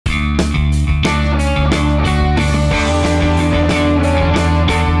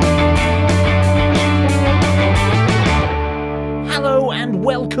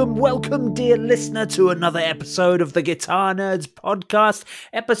welcome, dear listener, to another episode of the Guitar Nerds podcast,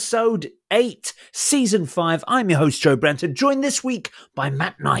 episode 8, season 5. I'm your host, Joe Branton, joined this week by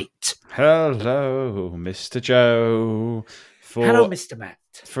Matt Knight. Hello, Mr. Joe. Hello, Mr. Matt.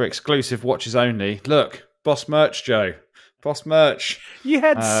 For exclusive watches only. Look, Boss merch, Joe. Boss merch. You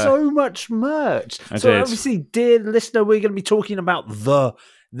had so much merch. I did. Obviously, dear listener, we're going to be talking about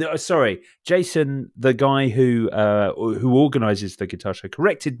Jason, the guy who organises the guitar show,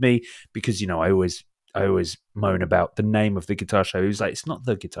 corrected me because I always moan about the name of the guitar show. He was like, it's not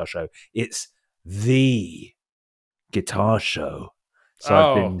the guitar show, it's the guitar show. So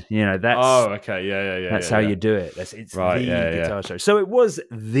I've been, that's okay, yeah. That's how you do it. It's right, the guitar show. So it was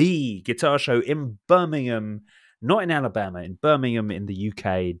the guitar show in Birmingham, not in Alabama, in Birmingham in the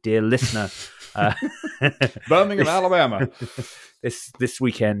UK. Dear listener, Birmingham, Alabama. This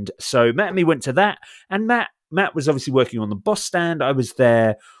weekend. So Matt and me went to that, and Matt was obviously working on the Boss stand. I was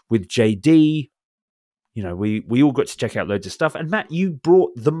there with JD. We all got to check out loads of stuff. And Matt, you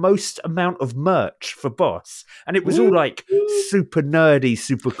brought the most amount of merch for Boss, and it was all like super nerdy,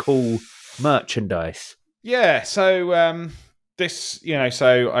 super cool merchandise. Yeah. So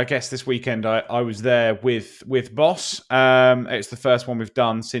so I guess this weekend I was there with Boss. It's the first one we've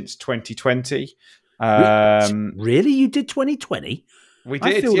done since 2020. Really? You did 2020? We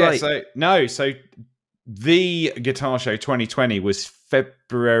did, yeah. So the Guitar Show 2020 was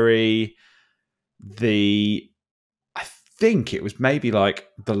February. I think it was maybe like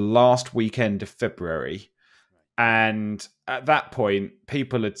the last weekend of February, and at that point,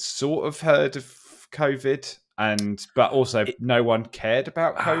 people had sort of heard of COVID, but also no one cared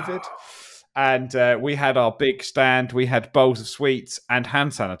about COVID. And we had our big stand. We had bowls of sweets and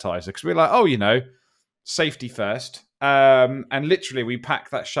hand sanitizer because we were like, safety first. And literally we packed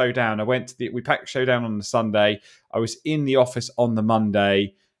that show down. We packed the show down on the Sunday. I was in the office on the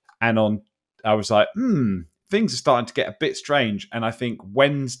Monday, and I was like, things are starting to get a bit strange. And I think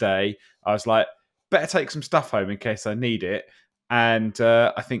Wednesday I was like, better take some stuff home in case I need it. And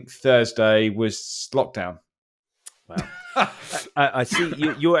I think Thursday was lockdown. Wow. I see.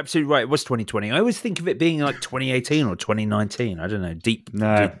 You're absolutely right. It was 2020. I always think of it being like 2018 or 2019. I don't know, deep in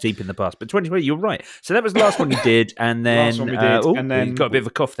the past. But 2020, you're right. So that was the last one you did, and then last one we did, and then you got a bit of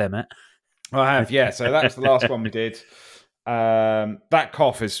a cough there, Matt. I have, yeah. So that's the last one we did. That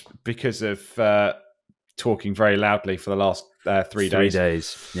cough is because of talking very loudly for the last 3 days. 3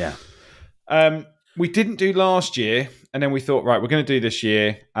 days, yeah. We didn't do last year, and then we thought, right, we're going to do this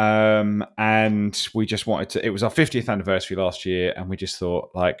year. And we just wanted to. It was our 50th anniversary last year, and we just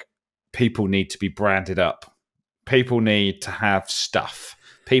thought, like, people need to be branded up. People need to have stuff.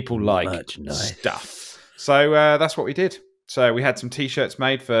 People like merchandise. Stuff. So that's what we did. So we had some T-shirts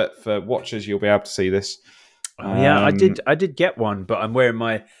made for watchers. You'll be able to see this. Yeah, I did get one, but I'm wearing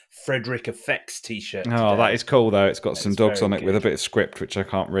my Frederick Effects T-shirt today. Oh, that is cool though. It's got some dogs on it with a bit of script which I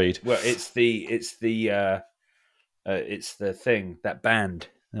can't read. Well, it's the thing, that band.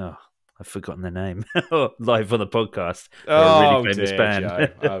 Oh, I've forgotten the name. Live on the podcast. Oh, really famous band. Joe.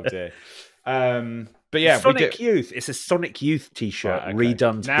 Oh dear. But yeah, Sonic Youth. It's a Sonic Youth T-shirt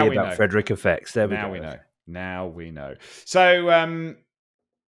redone to be about Frederick Effects. There we go. Now we know. So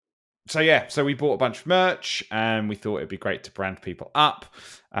we bought a bunch of merch, and we thought it'd be great to brand people up.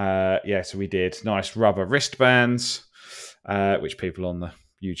 So we did nice rubber wristbands, which people on the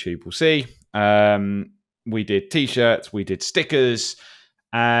YouTube will see. We did T-shirts, we did stickers,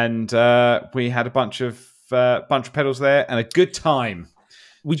 and we had a bunch of pedals there, and a good time.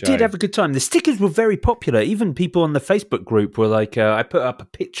 We did have a good time. The stickers were very popular. Even people on the Facebook group were like, I put up a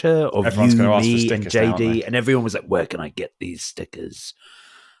picture of Everyone's you, ask me, for and stickers JD, now, and everyone was like, where can I get these stickers?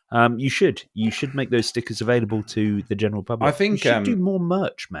 You should make those stickers available to the general public. I think you should do more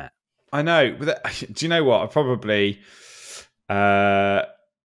merch, Matt. I know. Do you know what? I probably, whether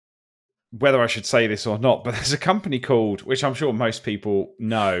I should say this or not, but there's a company called, which I'm sure most people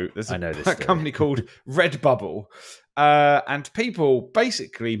know. There's a company called Redbubble, and people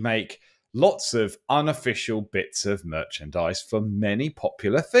basically make lots of unofficial bits of merchandise for many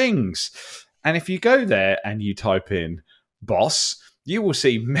popular things. And if you go there and you type in Boss, you will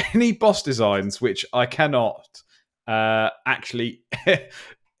see many Boss designs, which I cannot actually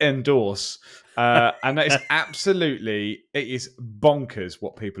endorse. And that is it is bonkers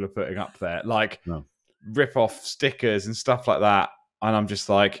what people are putting up there. Like rip-off stickers and stuff like that. And I'm just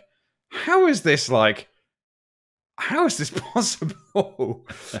like, how is this possible?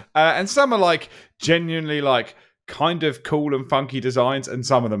 And some are like genuinely like kind of cool and funky designs. And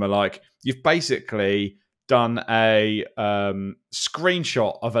some of them are like, you've basically done a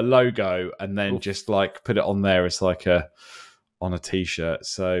screenshot of a logo and then just like put it on there as like a on a t-shirt.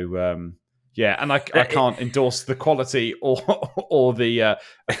 So yeah, and I can't endorse the quality or the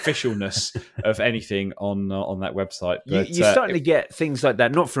officialness of anything on that website. But you're starting to get things like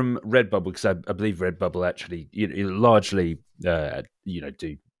that, not from Redbubble, because I believe Redbubble actually largely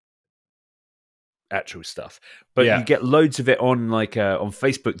do actual stuff, but you get loads of it on on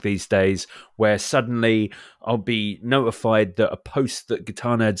Facebook these days, where suddenly I'll be notified that a post that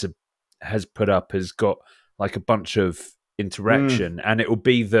Guitar Nerds has put up has got like a bunch of interaction, and it will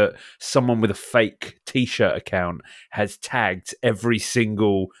be that someone with a fake t-shirt account has tagged every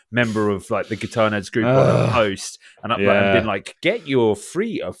single member of like the Guitar Nerds group on a post and been like, get your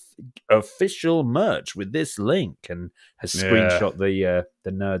free official merch with this link, and has screenshot the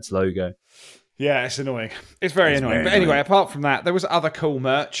Nerds logo. Yeah, it's annoying. It's very annoying. But anyway, apart from that, there was other cool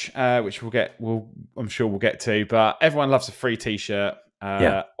merch, which I'm sure we'll get to. But everyone loves a free t-shirt,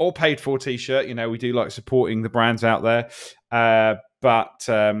 or paid for t-shirt. You know, we do like supporting the brands out there. But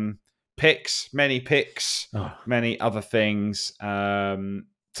many picks, many other things. So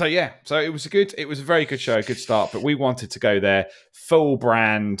it was a very good show, a good start. But we wanted to go there full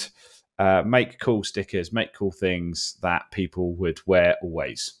brand, make cool stickers, make cool things that people would wear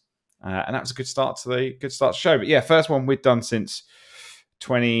always. And that was a good start to the show. But yeah, first one we'd done since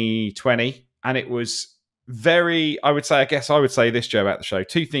 2020, and it was very. I would say this, Joe, about the show.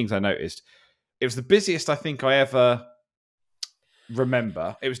 Two things I noticed. It was the busiest I think I ever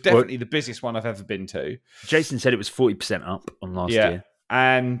remember. It was definitely the busiest one I've ever been to. Jason said it was 40% up on last year,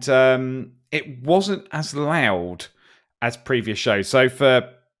 and it wasn't as loud as previous shows. So for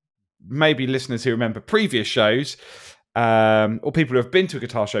maybe listeners who remember previous shows. Or people who have been to a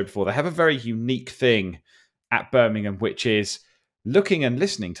guitar show before, they have a very unique thing at Birmingham, which is looking and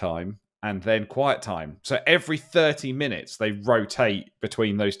listening time and then quiet time. So every 30 minutes, they rotate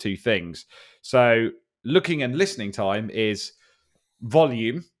between those two things. So looking and listening time is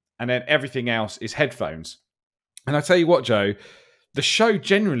volume, and then everything else is headphones. And I tell you what, Joe, the show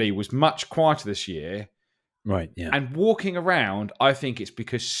generally was much quieter this year. Right, yeah. And walking around, I think it's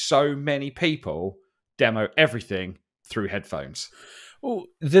because so many people demo everything through headphones. Well,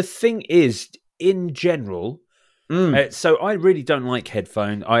 the thing is, in general, so I really don't like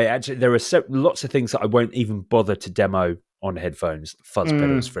headphone. There are lots of things that I won't even bother to demo on headphones. Fuzz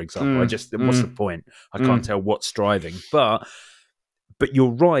pedals, for example. What's the point? I can't tell what's driving. But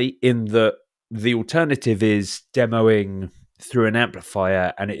you're right in that the alternative is demoing through an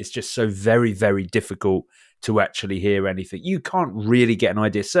amplifier, and it's just so very, very difficult to actually hear anything. You can't really get an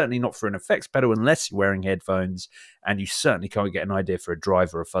idea, certainly not for an effects pedal unless you're wearing headphones, and you certainly can't get an idea for a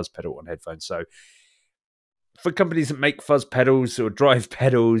drive or a fuzz pedal on headphones. So for companies that make fuzz pedals or drive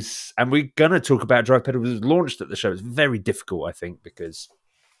pedals, and we're going to talk about drive pedals launched at the show, it's very difficult, I think, because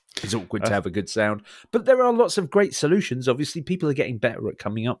it's awkward to have a good sound. But there are lots of great solutions. Obviously, people are getting better at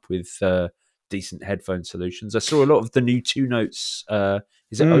coming up with decent headphone solutions. I saw a lot of the new Two Notes.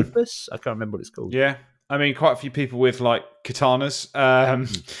 Is it Opus? I can't remember what it's called. Yeah. I mean, quite a few people with like katanas,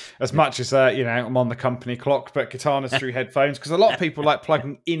 as much as, I'm on the company clock, but katanas through headphones, because a lot of people like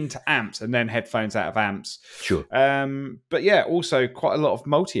plugging into amps and then headphones out of amps. Sure. But yeah, also quite a lot of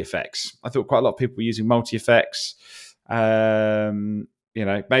multi-effects. I thought quite a lot of people were using multi-effects.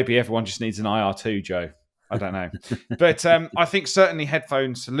 Maybe everyone just needs an IR2, Joe. I don't know. But I think certainly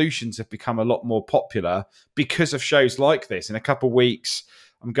headphone solutions have become a lot more popular because of shows like this. In a couple of weeks,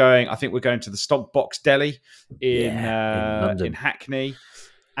 I think we're going to the Stomp Box Deli in Hackney,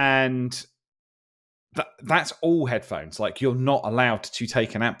 and that's all headphones. Like, you're not allowed to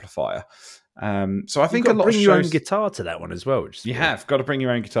take an amplifier. So I think a lot of shows, bring your own guitar to that one as well. You have got to bring your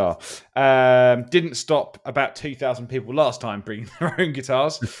own guitar. Didn't stop about 2,000 people last time bringing their own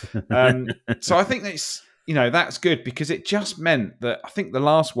guitars. So I think that's good, because it just meant that I think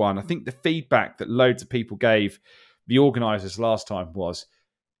the feedback that loads of people gave the organisers last time was,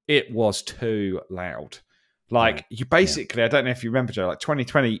 it was too loud. Like, you basically, I don't know if you remember, Joe, like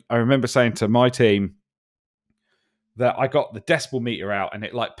 2020, I remember saying to my team that I got the decibel meter out and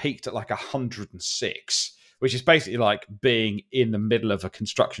it like peaked at like 106, which is basically like being in the middle of a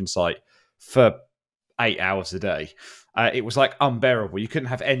construction site for 8 hours a day. It was like unbearable. You couldn't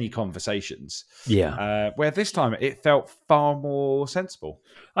have any conversations. Yeah. Where this time it felt far more sensible.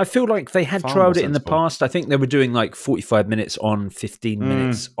 I feel like they had trialed it in the past. I think they were doing like 45 minutes on, 15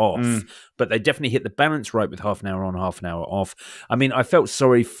 minutes off. But they definitely hit the balance right with half an hour on, half an hour off. I mean, I felt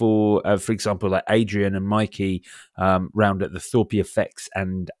sorry for example, like Adrian and Mikey round at the Thorpe Effects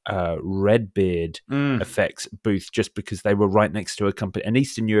and Redbeard Effects booth, just because they were right next to an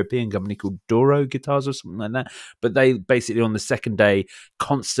Eastern European company called Doro Guitars or something like that. But they basically on the second day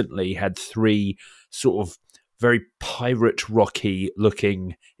constantly had 3 sort of very pirate rocky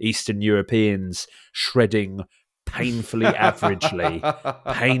looking Eastern Europeans shredding painfully averagely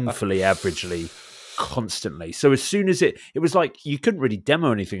constantly. So as soon as it was like you couldn't really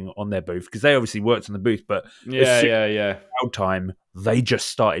demo anything on their booth because they obviously worked on the booth, but crowd time, they just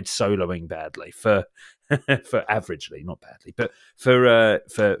started soloing badly for averagely, not badly, but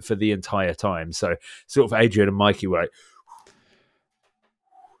for the entire time. So sort of Adrian and Mikey were like,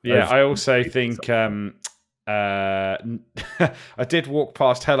 I also think I did walk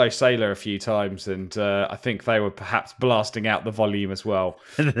past Hello Sailor a few times, and I think they were perhaps blasting out the volume as well.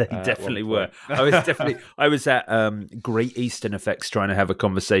 They definitely were. I was at Great Eastern Effects trying to have a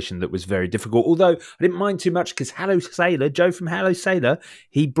conversation that was very difficult. Although I didn't mind too much because Hello Sailor, Joe from Hello Sailor,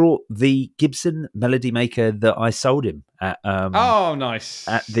 he brought the Gibson Melody Maker that I sold him at nice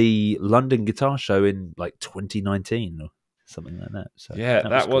at the London Guitar Show in like 2019 or something like that. So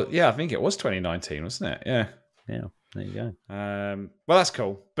that was cool. I think it was 2019, wasn't it? Yeah, there you go. Well, that's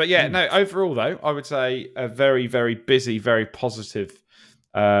cool. But no, overall though, I would say a very, very busy, very positive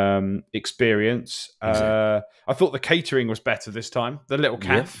experience. Exactly. I thought the catering was better this time. The little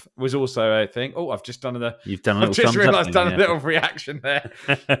calf was also a thing. Oh, I've just done You've done a little. I've just realised I've done a little reaction there.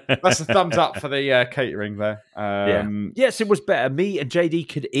 That's a thumbs up for the catering there. Yes, it was better. Me and JD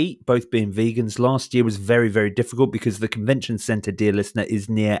could eat, both being vegans. Last year was very, very difficult because the convention centre, dear listener, is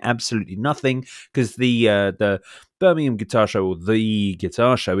near absolutely nothing because the Birmingham Guitar Show, or the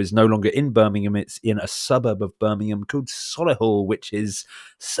Guitar Show, is no longer in Birmingham. It's in a suburb of Birmingham called Solihull, which is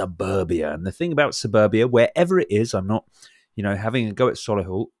suburbia. And the thing about suburbia, wherever it is, I'm not, having a go at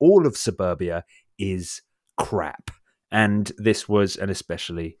Solihull, all of suburbia is crap. And this was an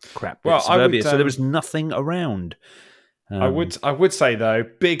especially crap bit of suburbia. So there was nothing around. I would say, though,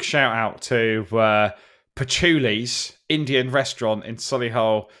 big shout out to Patchoulie's Indian restaurant in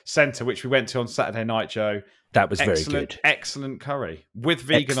Solihull Centre, which we went to on Saturday night, Joe. That was very good. Excellent curry with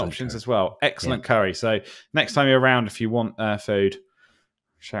vegan options as well. Excellent curry. So next time you're around, if you want food,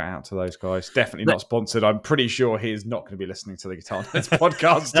 shout out to those guys. Definitely not sponsored. I'm pretty sure he is not going to be listening to the Guitar Nerds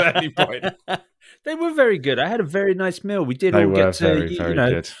podcast at any point. They were very good. I had a very nice meal. We did all get to,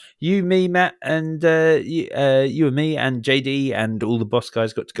 good. You, me, Matt, and you and me, and JD, and all the boss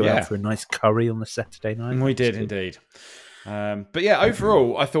guys got to go out for a nice curry on the Saturday night. We did indeed. But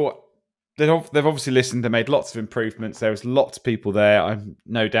overall, I thought they've obviously listened. They made lots of improvements. There was lots of people there. I'm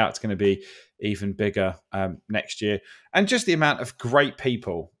no doubt it's going to be even bigger next year. And just the amount of great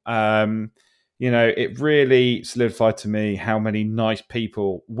people. It really solidified to me how many nice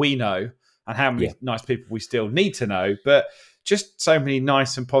people we know and how many nice people we still need to know. But just so many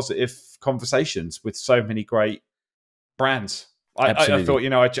nice and positive conversations with so many great brands. I thought,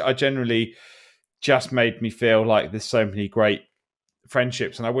 I generally just made me feel like there's so many great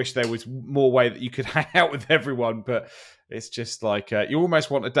friendships, and I wish there was more way that you could hang out with everyone, but it's just like you almost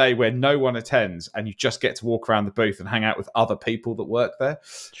want a day where no one attends and you just get to walk around the booth and hang out with other people that work there.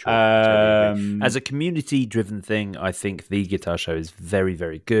 Sure, totally. As a community-driven thing, I think the Guitar Show is very,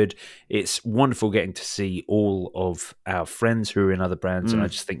 very good. It's wonderful getting to see all of our friends who are in other brands, and I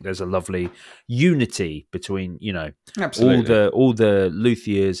just think there's a lovely unity between, Absolutely. all the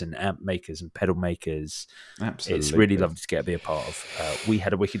luthiers and amp makers and pedal makers. Absolutely. It's really lovely to be a part of. We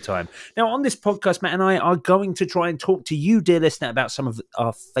had a wicked time. Now, on this podcast, Matt and I are going to try and talk to you, dear listener, about some of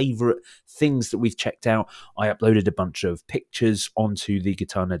our favourite things that we've checked out. I uploaded a bunch of pictures onto the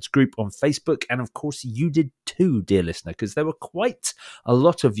Guitar Nerds group on Facebook, and of course you did too, dear listener, because there were quite a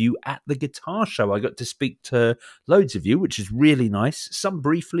lot of you at the Guitar Show. I got to speak to loads of you, which is really nice. Some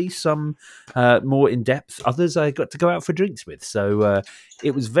briefly, some more in depth. Others I got to go out for drinks with. So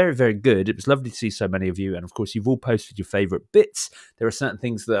it was very, very good. It was lovely to see so many of you, and of course you've all posted your favourite bits. There are certain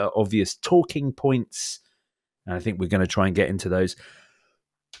things that are obvious talking points, and I think we're going to try and get into those.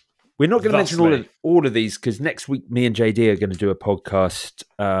 We're not going to mention all of these because next week me and JD are going to do a podcast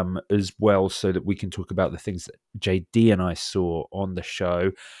as well so that we can talk about the things that JD and I saw on the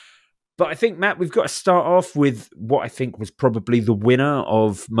show. But I think, Matt, we've got to start off with what I think was probably the winner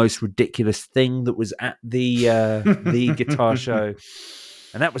of most ridiculous thing that was at the Guitar Show.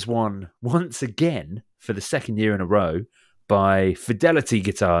 And that was won once again for the second year in a row by Fidelity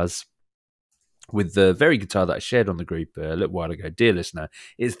Guitars, with the very guitar that I shared on the group a little while ago, dear listener,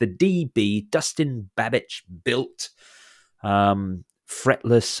 is the DB Dustin Babbage built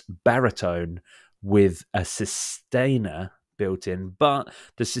fretless baritone with a sustainer built in, but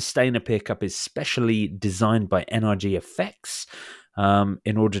the sustainer pickup is specially designed by NRG Effects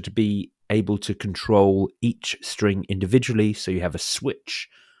in order to be able to control each string individually. So you have a switch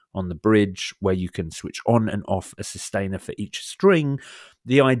on the bridge where you can switch on and off a sustainer for each string.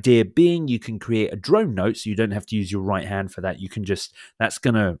 The idea being you can create a drone note, so you don't have to use your right hand for that. You can just, that's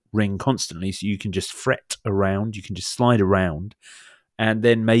going to ring constantly, so you can just fret around, you can just slide around, and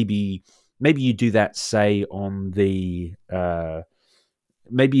then maybe you do that, say, on the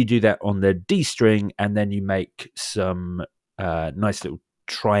maybe you do that on the D string, and then you make some nice little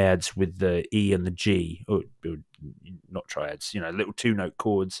triads with the E and the G, or not triads, little 2-note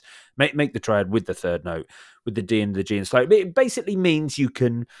chords. Make the triad with the third note, with the D and the G, and so it basically means you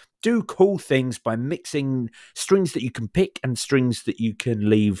can do cool things by mixing strings that you can pick and strings that you can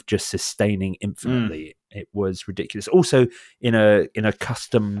leave just sustaining infinitely. It was ridiculous. Also, in a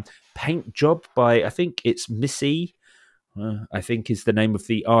custom paint job by, I think it's Missy, I think is the name of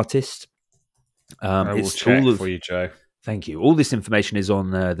the artist. I will check for you, Joe. Thank you. All this information is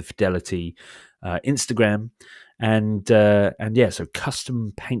on the Fidelity Instagram, and yeah, so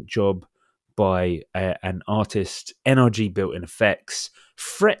custom paint job by an artist, NRG built-in effects,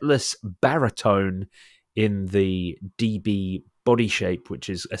 fretless baritone in the DB body shape, which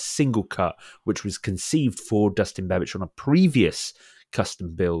is a single cut, which was conceived for Dustin Babbage on a previous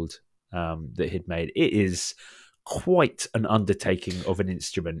custom build that he'd made. It is quite an undertaking of an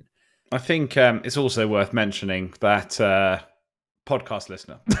instrument. I think it's also worth mentioning that podcast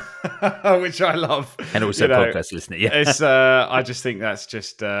listener, which I love, and also podcast listener. Yeah, it's. I just think that's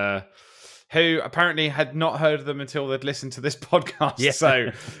just who apparently had not heard of them until they'd listened to this podcast. Yeah.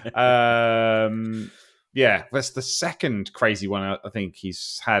 So, yeah, that's the second crazy one I think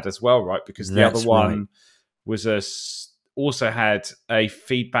he's had as well, right? Because the other one was also had a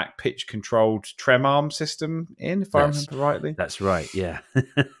feedback pitch controlled trem arm system in, if I remember rightly. That's right, yeah.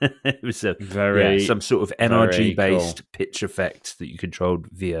 It was some sort of NRG based pitch effect that you controlled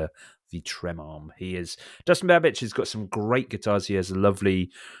via the trem arm. Dustin Babbage has got some great guitars. He has a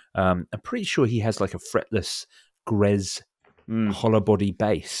lovely, I'm pretty sure he has like a fretless Grez hollow body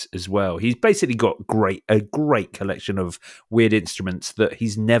bass as well. He's basically got a great collection of weird instruments that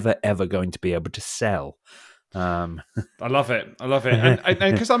he's never ever going to be able to sell. I love it. And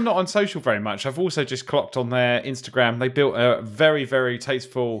because I'm not on social very much, I've also just clocked on their Instagram. They built a very, very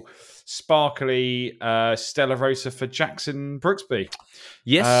tasteful, sparkly Stella Rosa for Jackson Brooksby.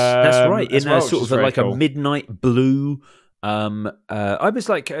 Yes, that's right. In well, a sort of like cool. A midnight blue. I was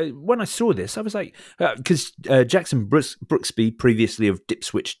like, when I saw this, I was like, because Jackson Brooksby, previously of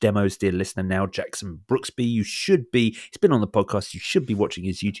Dipswitch Demos, dear listener, now Jackson Brooksby, he's been on the podcast, you should be watching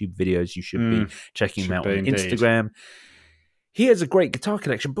his YouTube videos, you should be checking him out on Instagram. He has a great guitar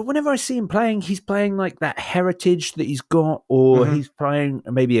collection, but whenever I see him playing, he's playing like that Heritage that he's got, or he's playing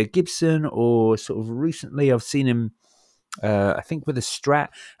maybe a Gibson, or sort of recently I've seen him, I think with a Strat,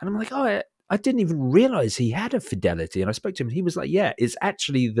 and I'm like, oh, I didn't even realize he had a Fidelity. And I spoke to him and he was like, yeah, it's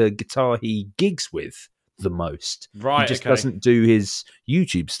actually the guitar he gigs with the most. Right. He just doesn't do his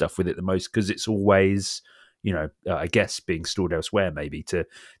YouTube stuff with it the most because it's always, I guess being stored elsewhere maybe to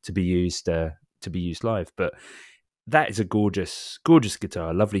be used live. But that is a gorgeous, gorgeous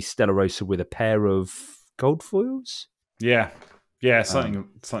guitar. Lovely Stella Rosa with a pair of gold foils. Yeah.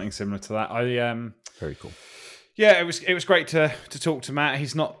 Something similar to that. Very cool. Yeah, it was great to talk to Matt.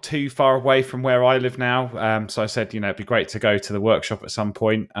 He's not too far away from where I live now, so I said, it'd be great to go to the workshop at some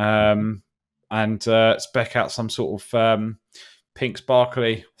point and spec out some sort of pink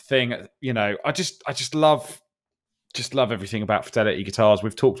sparkly thing. I just love everything about Fidelity guitars.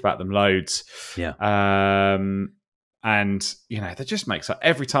 We've talked about them loads. Yeah. And they just make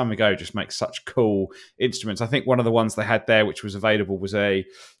every time we go, just make such cool instruments. I think one of the ones they had there, which was available, was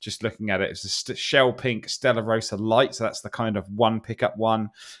just looking at it, it's a shell pink Stella Rosa Light. So that's the kind of one pickup one.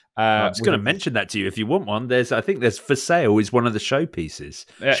 I was going to mention that to you if you want one. I think there's for sale is one of the showpieces.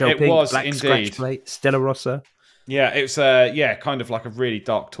 Shell pink, was black indeed. Scratch plate, Stella Rosa. Yeah, it's kind of like a really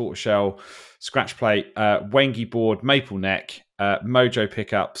dark tortoiseshell scratch plate, Wengy board, maple neck. Mojo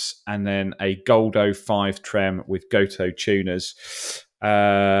pickups, and then a Goldo 5 trem with Goto tuners.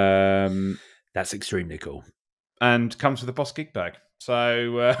 That's extremely cool. And comes with a Boss gig bag.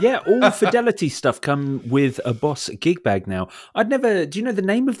 So yeah, all Fidelity stuff come with a Boss gig bag now. Do you know the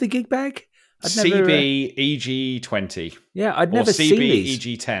name of the gig bag? CBEG20. Yeah, I'd never seen these.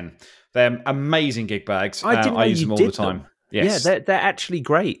 CBEG10. They're amazing gig bags. I use them all the time. Yes. Yeah, they're actually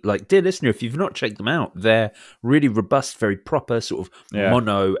great. Like, dear listener, if you've not checked them out, they're really robust, very proper, sort of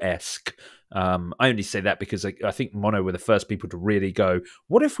mono-esque. I only say that because I think Mono were the first people to really go,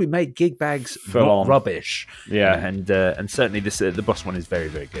 what if we made gig bags not rubbish? Yeah. And certainly the Boss one is very,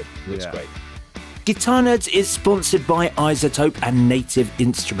 very good. It looks great. Guitar Nerds is sponsored by iZotope and Native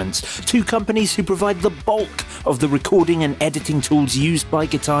Instruments, two companies who provide the bulk of the recording and editing tools used by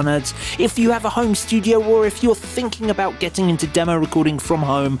guitar nerds. If you have a home studio or if you're thinking about getting into demo recording from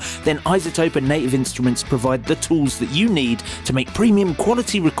home, then iZotope and Native Instruments provide the tools that you need to make premium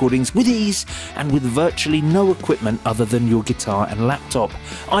quality recordings with ease and with virtually no equipment other than your guitar and laptop.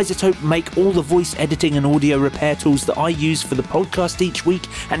 iZotope make all the voice editing and audio repair tools that I use for the podcast each week,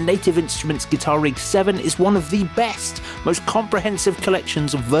 and Native Instruments Guitar Rig 7 is one of the best, most comprehensive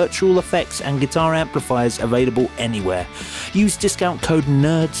collections of virtual effects and guitar amplifiers available anywhere. Use discount code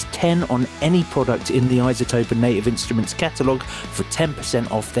NERDS10 on any product in the iZotope and Native Instruments catalogue for 10%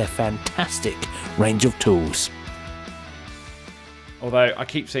 off their fantastic range of tools. Although I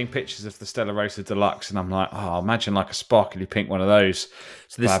keep seeing pictures of the Stella Rosa Deluxe, and I'm like, oh, imagine like a sparkly pink one of those.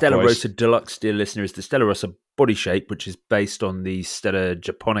 So the Stella Rosa Deluxe, dear listener, is the Stella Rosa body shape, which is based on the Stella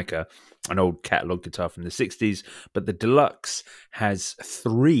Japonica, an old catalogue guitar from the 60s. But the Deluxe has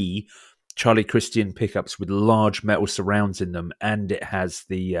 3 Charlie Christian pickups with large metal surrounds in them, and it has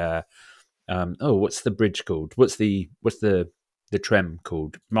the what's the bridge called? What's the trem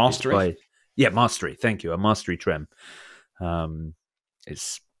called? Mastery. Mastery. Thank you, a Mastery trem.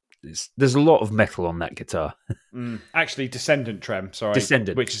 There's a lot of metal on that guitar. Actually, Descendant trem. Sorry,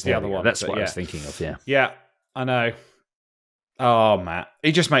 Descendant, which is the other one. That's what I was thinking of. Yeah, I know. Oh, Matt,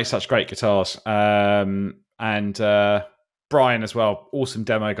 he just makes such great guitars. And Brian as well, awesome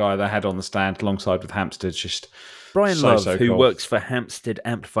demo guy they had on the stand alongside with Hampstead. Just Brian Love, who cool. works for Hampstead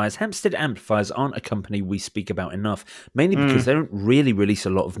Amplifiers. Hampstead Amplifiers aren't a company we speak about enough, mainly because they don't really release a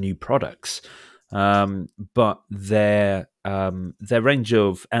lot of new products. But their range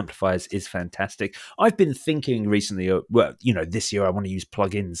of amplifiers is fantastic. I've been thinking recently, this year I want to use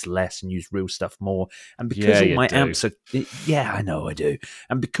plugins less and use real stuff more. And because all my amps are, I know I do.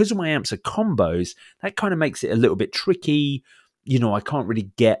 And because all my amps are combos, that kind of makes it a little bit tricky. You know, I can't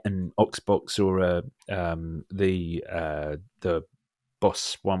really get an aux box or the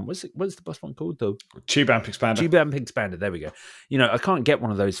Boss one. What's the Boss one called? The Tube Amp Expander. Tube Amp Expander. There we go. You know, I can't get one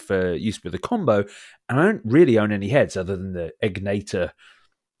of those for use with a combo, and I don't really own any heads other than the Egnator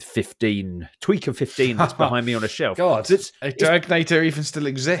 15, Tweaker 15 that's behind me on a shelf. God, does Egnator even still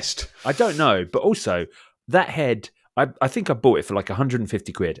exist? I don't know, but also that head, I think I bought it for like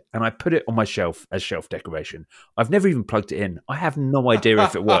 150 quid, and I put it on my shelf as shelf decoration. I've never even plugged it in. I have no idea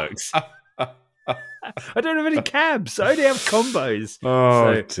if it works. I don't have any cabs. I only have combos.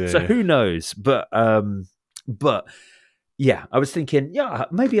 So who knows? But yeah, I was thinking,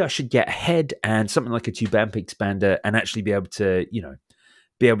 maybe I should get a head and something like a Tube Amp Expander and actually be able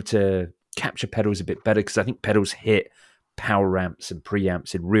to capture pedals a bit better, because I think pedals hit power amps and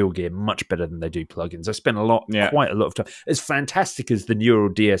preamps in real gear much better than they do plugins. I spent quite a lot of time. As fantastic as the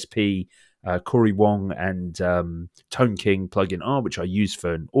Neural DSP Corey Wong and Tone King plugin are, which I use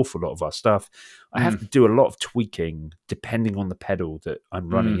for an awful lot of our stuff, I have to do a lot of tweaking depending on the pedal that I'm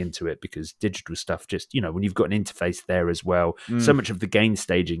running into it, because digital stuff just, when you've got an interface there as well, so much of the gain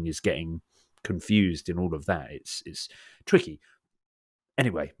staging is getting confused in all of that. It's tricky.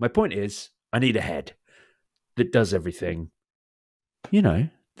 Anyway, my point is I need a head that does everything.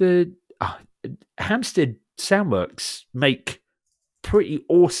 The Hampstead Soundworks make pretty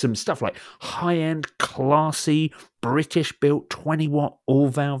awesome stuff, like high-end, classy, British-built 20-watt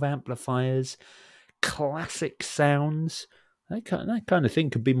all-valve amplifiers, classic sounds. That kind of thing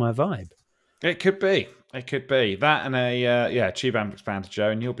could be my vibe. It could be. That and a Tube Amp Expander, Joe,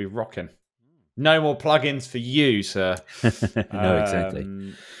 and you'll be rocking. No more plugins for you, sir. No,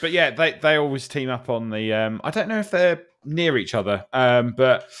 exactly. But yeah, they always team up on the... I don't know if they're near each other,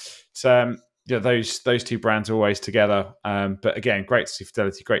 but... those two brands are always together. But again, great to see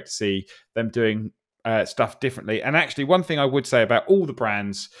Fidelity, great to see them doing stuff differently. And actually, one thing I would say about all the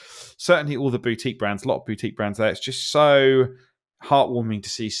brands, certainly all the boutique brands, a lot of boutique brands there, it's just so heartwarming to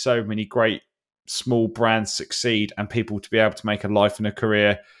see so many great small brands succeed and people to be able to make a life and a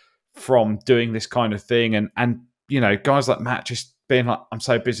career from doing this kind of thing. And guys like Matt just being like, I'm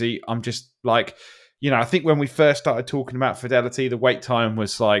so busy. I'm just like, I think when we first started talking about Fidelity, the wait time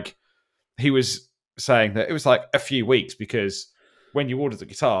was like, he was saying that it was like a few weeks, because when you ordered the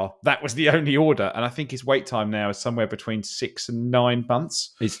guitar, that was the only order. And I think his wait time now is somewhere between 6 and 9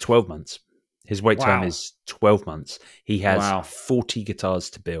 months. It's 12 months. His wait time is 12 months. He has 40 guitars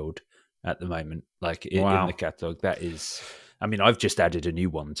to build at the moment, like in the catalogue. That is, I've just added a new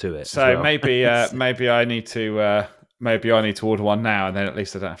one to it. So maybe I need to order one now, and then at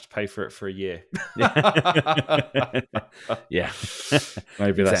least I don't have to pay for it for a year. Yeah,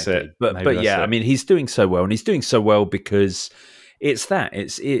 maybe that's it. But yeah, he's doing so well, and he's doing so well because it's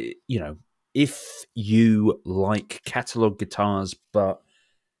if you like catalog guitars, but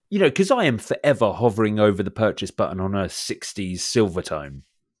because I am forever hovering over the purchase button on a 60s Silvertone.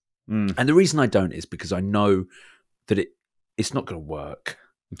 And the reason I don't is because I know that it's not going to work.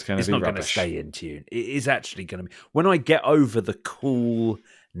 It's not going to stay in tune. It is actually going to be. When I get over the cool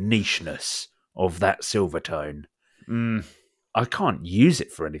nicheness of that Silvertone, I can't use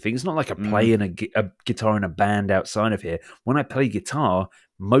it for anything. It's not like I play in a guitar in a band outside of here. When I play guitar,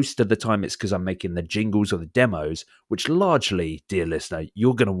 most of the time it's because I'm making the jingles or the demos, which largely, dear listener,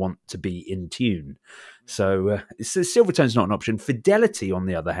 you're going to want to be in tune. So Silvertone's not an option. Fidelity, on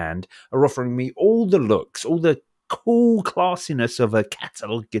the other hand, are offering me all the looks, all the cool classiness of a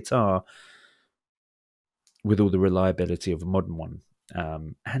catalog guitar with all the reliability of a modern one.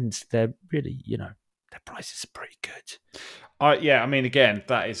 And they're really, their prices are pretty good. Yeah, I mean, again,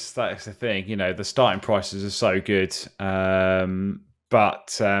 that is the thing. The starting prices are so good,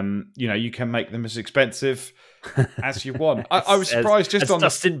 but you can make them as expensive as you want. I was surprised just as on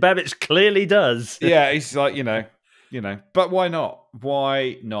Dustin Babbage clearly does. Yeah, he's like, but why not?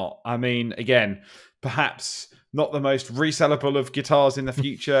 Why not? I mean, again, perhaps not the most resellable of guitars in the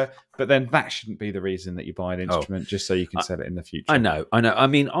future, but then that shouldn't be the reason that you buy an instrument just so you can sell it in the future. I know. I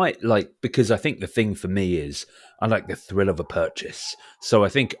mean, because I think the thing for me is I like the thrill of a purchase. So I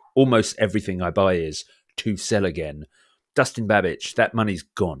think almost everything I buy is to sell again. Dustin Babbage, that money's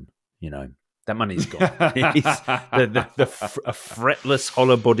gone, That money's gone. It's a fretless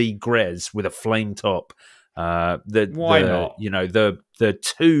hollow body Grez with a flame top. Why not? The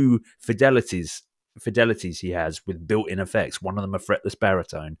two fidelities he has with built-in effects. One of them a fretless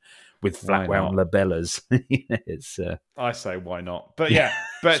baritone with flat wound labellas. I say why not? But yeah,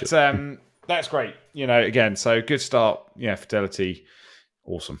 sure. That's great. Again, so good start. Yeah, Fidelity,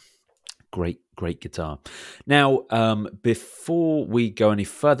 awesome. Great guitar. Now, before we go any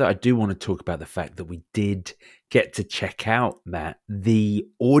further, I do want to talk about the fact that we did get to check out, Matt, the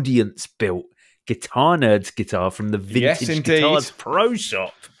audience-built Guitar Nerds guitar from the Vintage Guitars Pro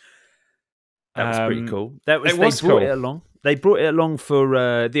Shop. That was pretty cool. They brought it along. They brought it along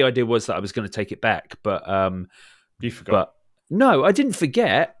for the idea was that I was going to take it back, but you forgot. But no, I didn't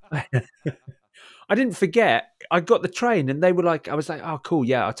forget. I didn't forget. I got the train, and they were like, I was like, oh, cool,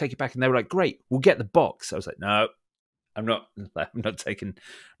 yeah, I'll take it back. And they were like, great, we'll get the box. I was like, no, I'm not taking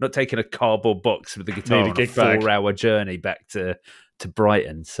a cardboard box with the guitar on a 4-hour journey back to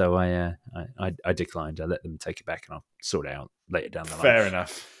Brighton. So I declined. I let them take it back, and I'll sort it out later down the line. Fair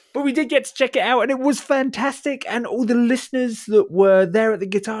enough. But we did get to check it out, and it was fantastic. And all the listeners that were there at the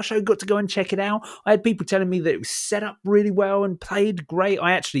guitar show got to go and check it out. I had people telling me that it was set up really well and played great.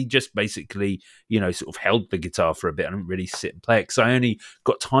 I actually just basically, sort of held the guitar for a bit. I didn't really sit and play it because I only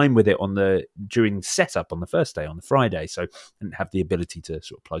got time with it during setup on the first day, on the Friday. So I didn't have the ability to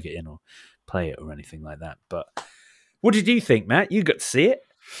sort of plug it in or play it or anything like that. But what did you think, Matt? You got to see it?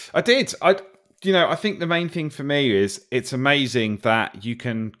 I did. I think the main thing for me is it's amazing that you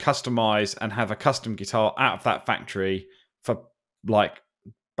can customize and have a custom guitar out of that factory for like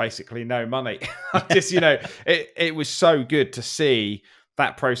basically no money. It was so good to see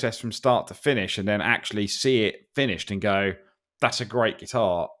that process from start to finish and then actually see it finished and go, that's a great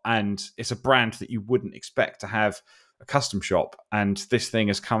guitar. And it's a brand that you wouldn't expect to have a custom shop. And this thing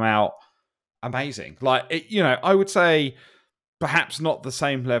has come out amazing. I would say perhaps not the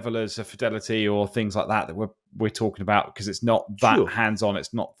same level as a Fidelity or things like that we're talking about, because it's not that hands-on,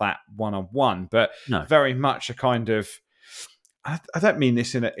 it's not that one-on-one, but very much a kind of, I don't mean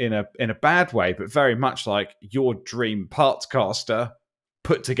this in a bad way, but very much like your dream parts caster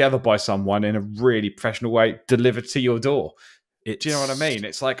put together by someone in a really professional way, delivered to your door. Do you know what I mean?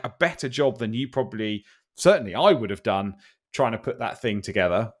 It's like a better job than you certainly I would have done trying to put that thing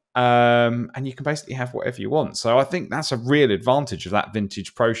together. And you can basically have whatever you want. So I think that's a real advantage of that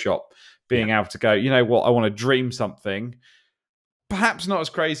Vintage Pro Shop, being able to go, you know what, I want to dream something, perhaps not as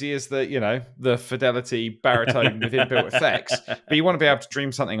crazy as the Fidelity baritone with inbuilt effects, but you want to be able to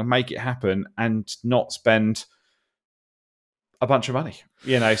dream something and make it happen and not spend a bunch of money.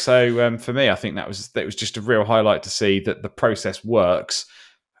 So for me, I think that was just a real highlight to see that the process works,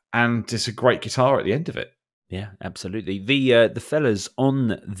 and it's a great guitar at the end of it. Yeah, absolutely. The fellas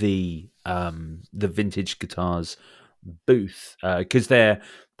on the Vintage Guitars booth, because they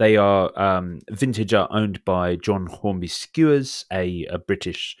are Vintage are owned by John Hornby Skewers, a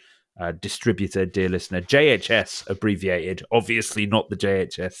British distributor, dear listener. JHS abbreviated, obviously not the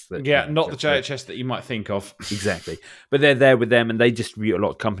JHS. Not the JHS that you might think of. Exactly. But they're there with them, and they distribute a lot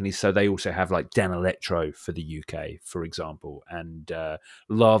of companies, so they also have like Dan Electro for the UK, for example, and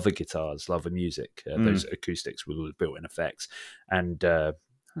Lava Guitars, Lava Music, those acoustics with all the built-in effects. And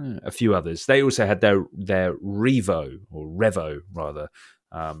a few others. They also had their Revo, or Revo rather,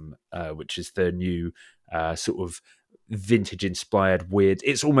 which is the new sort of vintage inspired weird.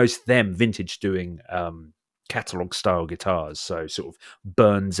 It's almost them vintage doing catalog style guitars, so sort of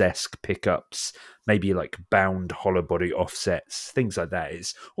Burns-esque pickups, maybe like bound hollow body offsets, things like that.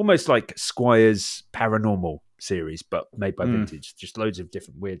 It's almost like Squire's Paranormal series, but made by Vintage. Just loads of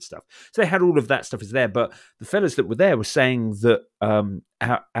different weird stuff. So they had all of that stuff is there, but the fellas that were there were saying that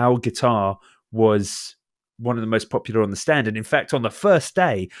our guitar was one of the most popular on the stand. And in fact, on the first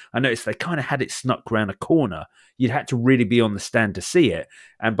day, I noticed they kind of had it snuck around a corner. You'd had to really be on the stand to see it.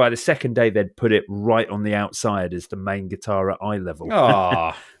 And by the second day, they'd put it right on the outside as the main guitar at eye level.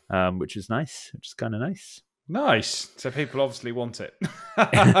 Which is nice, which is kind of nice. Nice. So people obviously want it,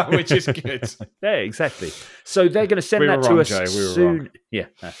 which is good. Yeah, exactly. So they're going to send that to us soon. Yeah,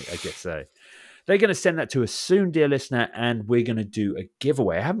 I guess so. They're going to send that to us soon, dear listener, and we're going to do a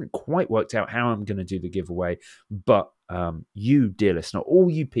giveaway. I haven't quite worked out how I'm going to do the giveaway, but you, dear listener, all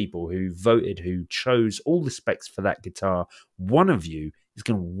you people who voted, who chose all the specs for that guitar, one of you is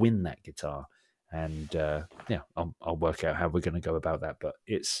going to win that guitar. And I'll work out how we're going to go about that. But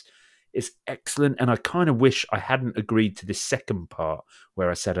it's excellent, and I kind of wish I hadn't agreed to this second part where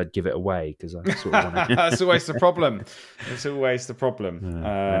I said I'd give it away, because I sort of want to. That's always the problem. It's always the problem.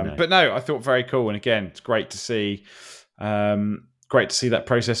 But no, I thought very cool, and again, it's great to see. Great to see that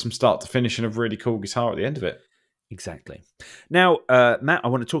process from start to finish, and a really cool guitar at the end of it. Exactly. Now, Matt, I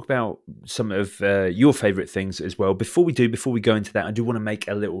want to talk about some of your favourite things as well. Before we go into that, I do want to make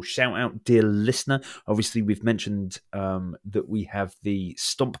a little shout out, dear listener. Obviously, we've mentioned that we have the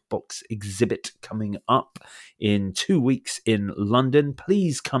Stomp Box exhibit coming up in 2 weeks in London.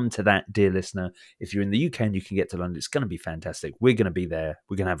 Please come to that, dear listener. If you're in the UK and you can get to London, it's going to be fantastic. We're going to be there.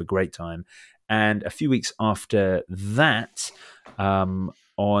 We're going to have a great time. And a few weeks after that,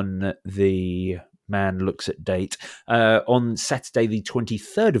 on the... Man looks at date. On Saturday, the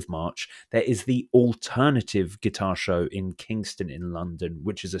 23rd of March, there is the Alternative Guitar Show in Kingston in London,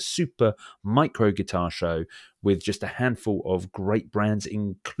 which is a super micro guitar show with just a handful of great brands,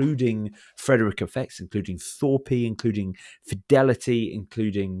 including Frederick Effects, including Thorpe, including Fidelity,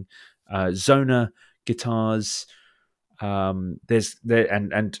 including Zona guitars. There's there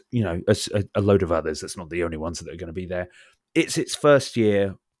and you know a load of others. That's not the only ones that are going to be there. It's its first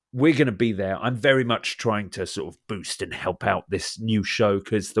year. We're going to be there. I'm very much trying to sort of boost and help out this new show,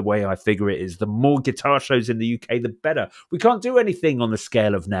 because the way I figure it is the more guitar shows in the UK, the better. We can't do anything on the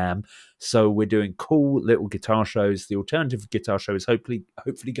scale of NAMM, so we're doing cool little guitar shows. The Alternative Guitar Show is hopefully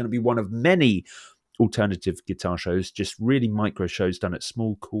going to be one of many alternative guitar shows, just really micro shows done at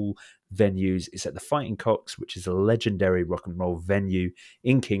small, cool venues. It's at the Fighting Cocks, which is a legendary rock and roll venue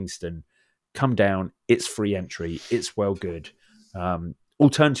in Kingston. Come down. It's free entry. It's well good.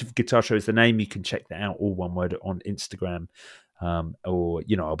 Alternative Guitar Show is the name. You can check that out, all one word, on Instagram, or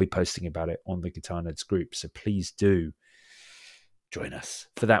I'll be posting about it on the Guitar Nerds group. So please do join us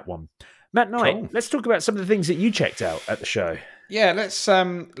for that one. Matt Knight, cool. Let's talk about some of the things that you checked out at the show. Yeah, let's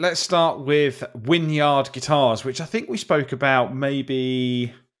start with Wynyard Guitars, which I think we spoke about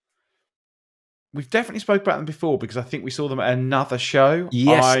maybe. We've definitely spoke about them before, because I think we saw them at another show.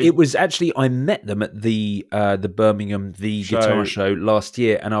 Yes, it was actually, I met them at the Birmingham Guitar Show last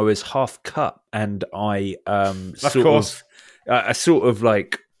year, and I was half cut, and I sort of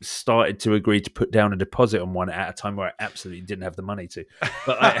like started to agree to put down a deposit on one at a time where I absolutely didn't have the money to.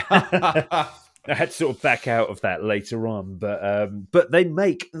 But I had to sort of back out of that later on. But they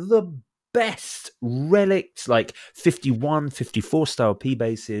make the best relics, like 51, 54 style P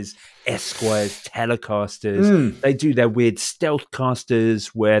basses, Esquires, Telecasters. They do their weird stealth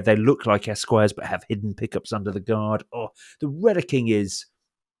casters where they look like Esquires but have hidden pickups under the guard. Oh, the relicking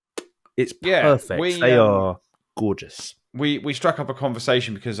it's perfect. They are gorgeous. We struck up a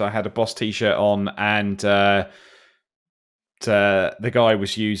conversation because I had a Boss t-shirt on, and the guy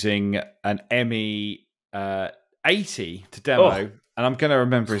was using an ME 80 to demo. And I'm going to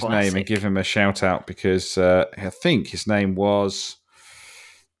remember his name and give him a shout out, because I think his name was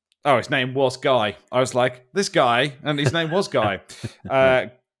Guy. I was like, this guy, and his name was Guy.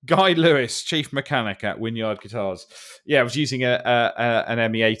 Guy Lewis, chief mechanic at Wynyard Guitars. Yeah, I was using an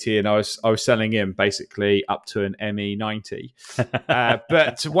ME80, and I was selling him basically up to an ME90.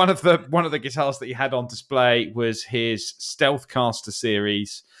 But one of the guitars that he had on display was his Stealthcaster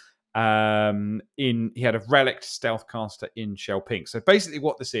series. He had a relic Stealthcaster in shell pink. So basically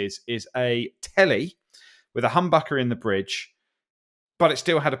what this is a telly with a humbucker in the bridge, but it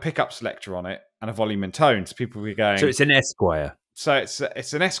still had a pickup selector on it and a volume and tone. So people were going... So it's an Esquire. So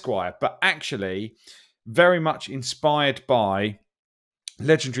it's an Esquire, but actually very much inspired by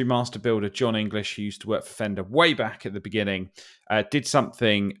legendary master builder John English, who used to work for Fender way back at the beginning, did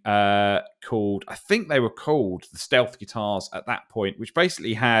something called, I think they were called the stealth guitars at that point, which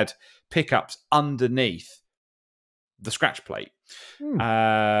basically had pickups underneath the scratch plate.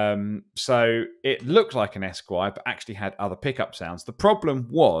 So it looked like an Esquire, but actually had other pickup sounds. The problem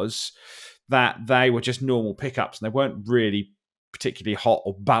was that they were just normal pickups, and they weren't really particularly hot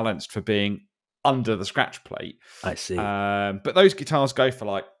or balanced for being under the scratch plate. I see. But those guitars go for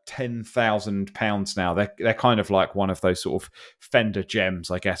like £10,000 now. They're kind of like one of those sort of Fender gems,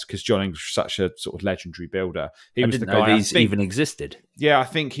 I guess, because John English was such a sort of legendary builder. I didn't know these even existed. Yeah, I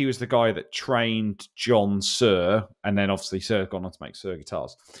think he was the guy that trained John Suhr, and then obviously Suhr gone on to make Suhr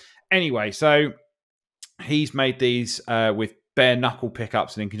guitars. Anyway, so he's made these with bare knuckle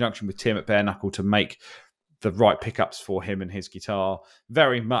pickups, and in conjunction with Tim at Bare Knuckle to make the right pickups for him and his guitar.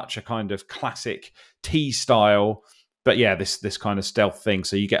 Very much a kind of classic T style, but yeah, this kind of stealth thing.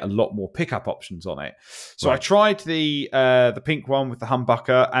 So you get a lot more pickup options on it. So right. I tried the pink one with the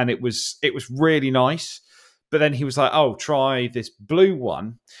humbucker, and it was really nice. But then he was like, "Oh, try this blue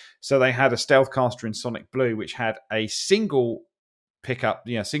one." So they had a Stealthcaster in Sonic Blue, which had a single pickup,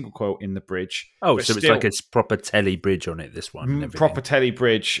 single coil in the bridge. Oh, so it's like a proper telly bridge on it. This one, proper telly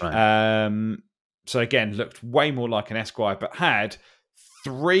bridge. Right. So again, looked way more like an Esquire, but had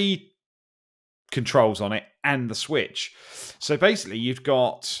 3 controls on it and the switch. So basically, you've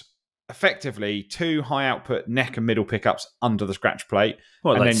got effectively 2 high output neck and middle pickups under the scratch plate.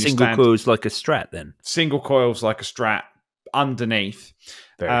 Well, like single coils like a Strat then? Single coils like a Strat underneath.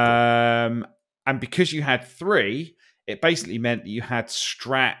 And because you had 3, it basically meant that you had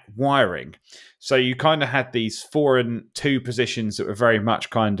Strat wiring. So you kind of had these 4 and 2 positions that were very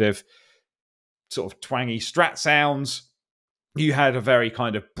much kind of sort of twangy Strat sounds. You had a very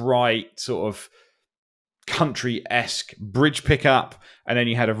kind of bright sort of country-esque bridge pickup, and then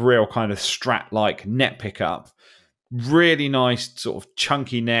you had a real kind of Strat-like neck pickup. Really nice sort of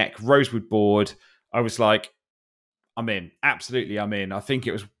chunky neck, rosewood board. I was like, I'm in. Absolutely, I'm in. I think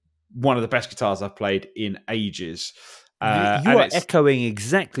it was one of the best guitars I've played in ages. You are echoing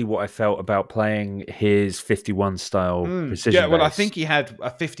exactly what I felt about playing his 51 style precision. Yeah, well, bass. I think he had a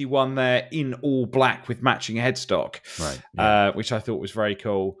 51 there in all black with matching headstock, right? Yeah. Which I thought was very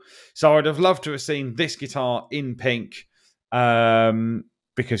cool. So I'd have loved to have seen this guitar in pink,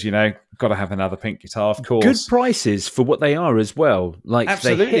 because got to have another pink guitar, of course. Good prices for what they are as well. Like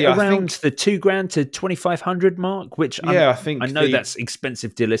absolutely, they hit around the $2,000 to $2,500 mark, which I know that's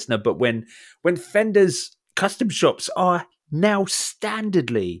expensive, dear listener. But when Fender's custom shops are now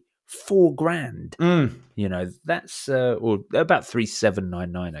standardly $4,000. That's or about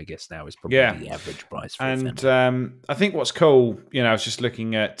 3,799, I guess now is probably the average price for Fender. I think what's cool, I was just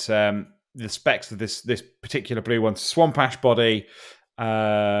looking at the specs of this particular blue one. Swamp ash body,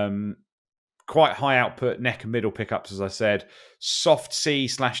 quite high output neck and middle pickups, as I said. Soft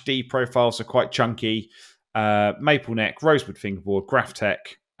C/D profile, so quite chunky. Maple neck, rosewood fingerboard,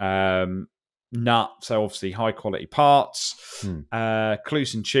 Graphtec. Nut, so obviously high quality parts,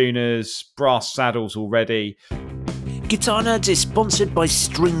 Clusen tuners, brass saddles already. Guitar Nerds is sponsored by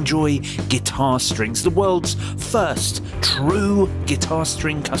Stringjoy Guitar Strings, the world's first true guitar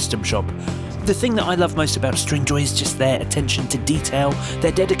string custom shop. The thing that I love most about Stringjoy is just their attention to detail,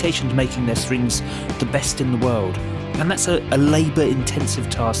 their dedication to making their strings the best in the world. And that's a labour-intensive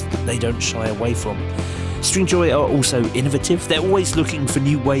task that they don't shy away from. Stringjoy are also innovative. They're always looking for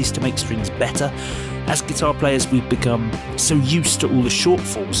new ways to make strings better. As guitar players, we've become so used to all the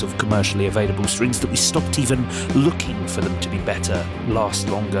shortfalls of commercially available strings that we stopped even looking for them to be better, last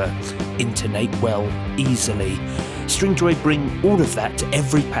longer, intonate well, easily. Stringjoy bring all of that to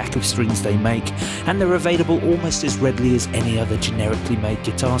every pack of strings they make, and they're available almost as readily as any other generically made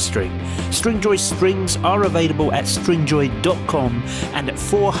guitar string. Stringjoy strings are available at stringjoy.com and at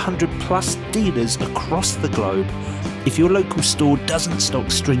 400 plus dealers across the globe. If your local store doesn't stock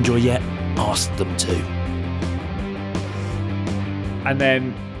Stringjoy yet, ask them to. And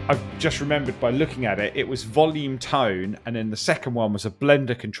then I've just remembered by looking at it, it was volume tone, and then the second one was a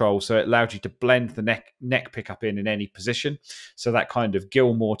blender control, so it allowed you to blend the neck pickup in any position, so that kind of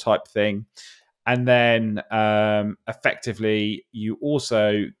Gilmore type thing. And then effectively you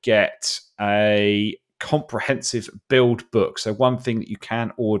also get a comprehensive build book. So one thing that you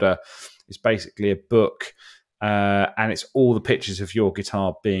can order is basically a book, and it's all the pictures of your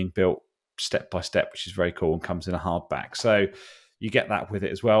guitar being built step by step, which is very cool, and comes in a hardback. So you get that with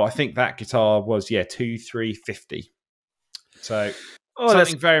it as well. I think that guitar was $2,350. So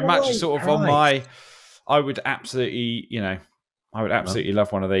something very much sort of on my. I would absolutely,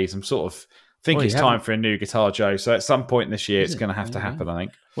 love one of these. think it's time for a new guitar, Joe. So at some point this year, it's going to have to happen, I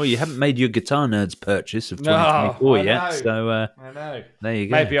think. Well, you haven't made your Guitar Nerds purchase of 2024 yet, so I know. There you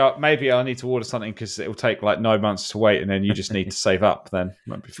go. Maybe I need to order something because it will take like 9 months to wait, and then you just need to save up. Then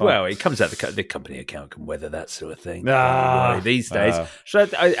that'd be fine. Well, it comes out the company account can weather that sort of thing. These days. So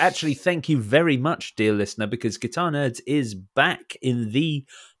I actually thank you very much, dear listener, because Guitar Nerds is back in the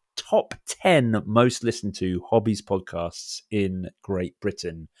top 10 most listened to hobbies podcasts in Great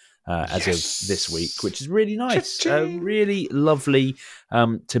Britain. As of this week, which is really nice, really lovely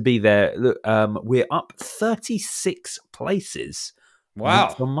to be there. We're up 36 places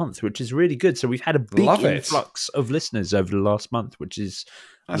month on month, which is really good. So we've had a big influx of listeners over the last month, which is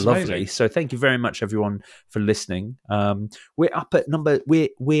lovely. Amazing. So thank you very much, everyone, for listening. We're up at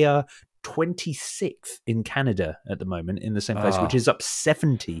we are 26th in Canada at the moment in the same place, which is up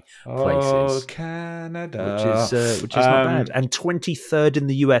 70 places. Canada, which is not bad, and 23rd in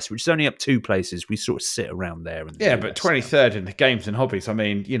the US, which is only up 2 places. We sort of sit around there. But 23rd in the games and hobbies. I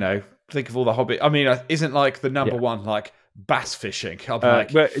mean, think of all the hobby. I mean, isn't like the number one like bass fishing?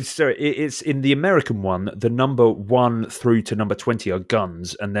 It's in the American one. The number 1 through to number 20 are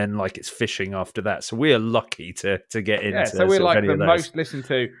guns, and then like it's fishing after that. So we are lucky to get into. So we're like the most listened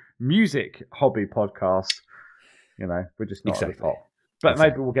to music hobby podcast. We're just not at the top. But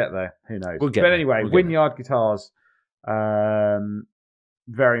maybe we'll get there. Who knows? But anyway, Wynyard Guitars,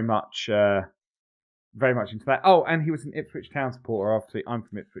 very much into that. Oh, and he was an Ipswich Town supporter. Obviously, I'm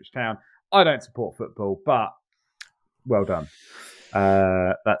from Ipswich Town. I don't support football, but well done.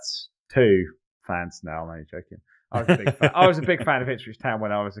 That's 2 fans now. I'm only joking. I was a big fan of Ipswich Town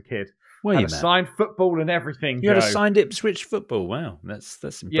when I was a kid. Had a signed football and everything. You had a signed Ipswich football. Wow, that's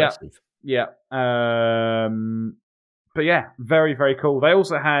impressive. Yeah. But yeah, very, very cool. They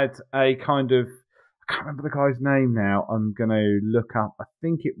also had a kind of, I can't remember the guy's name now. I'm going to look up. I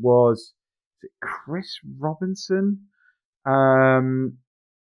think it was Chris Robinson? I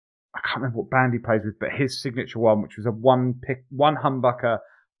can't remember what band he plays with, but his signature one, which was a one humbucker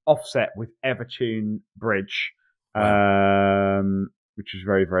offset with Evertune bridge, which was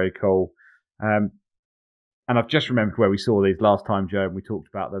very, very cool. And I've just remembered where we saw these last time, Joe, and we talked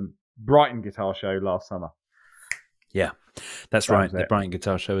about them. Brighton Guitar Show last summer. Yeah, that's right. The Brighton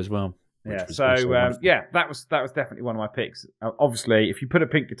Guitar Show as well. Yeah, so that was definitely one of my picks. Obviously, if you put a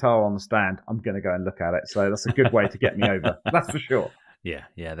pink guitar on the stand, I'm going to go and look at it. So that's a good way to get me over. That's for sure. Yeah,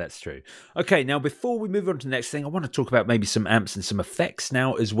 that's true. Okay, now before we move on to the next thing, I want to talk about maybe some amps and some effects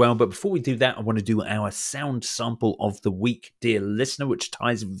now as well. But before we do that, I want to do our sound sample of the week, dear listener, which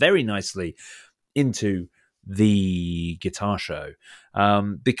ties very nicely into the guitar show.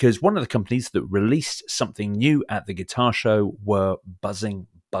 Because one of the companies that released something new at the guitar show were Buzzing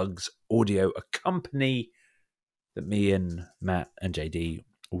Bugs Audio, a company that me and Matt and JD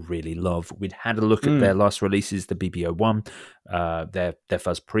really love. We'd had a look at their last releases, the BB01, their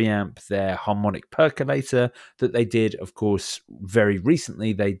fuzz preamp, their harmonic percolator that they did. Of course, very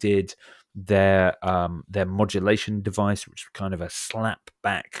recently they did their modulation device, which was kind of a slap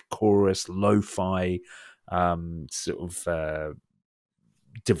back chorus lo-fi sort of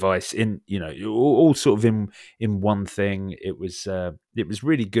device in, all sort of in one thing. It was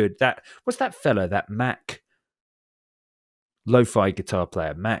really good. That what's that fella, that Mac lo-fi guitar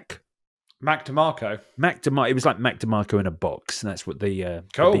player, Mac DeMarco. It was like Mac DeMarco in a box, and that's what the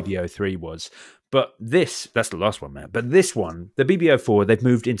BB03 was. But that's the last one, man. But this one, the BB04, they've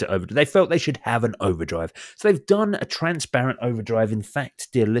moved into overdrive. They felt they should have an overdrive. So they've done a transparent overdrive. In fact,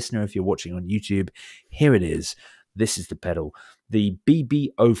 dear listener, if you're watching on YouTube, here it is. This is the pedal. The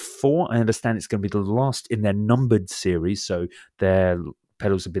BB04, I understand it's going to be the last in their numbered series. So their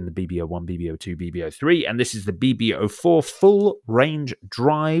pedals have been the BB01, BB02, BB03, and this is the BB04 full range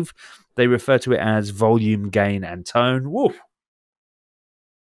drive. They refer to it as volume, gain, and tone. Woo!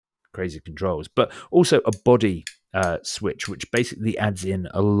 Crazy controls, but also a body switch, which basically adds in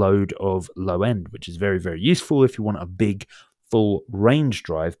a load of low end, which is very, very useful if you want a big full range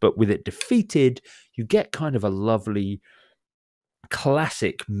drive. But with it defeated, you get kind of a lovely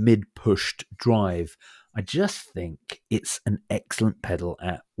classic mid-pushed drive. I just think it's an excellent pedal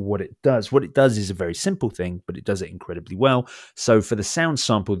at what it does. What it does is a very simple thing, but it does it incredibly well. So for the sound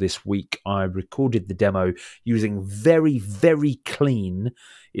sample this week, I recorded the demo using very, very clean.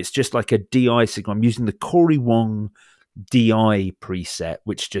 It's just like a DI signal. I'm using the Corey Wong DI preset,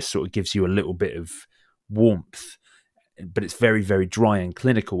 which just sort of gives you a little bit of warmth, but it's very, very dry and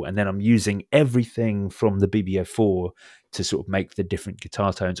clinical. And then I'm using everything from the BB04 to sort of make the different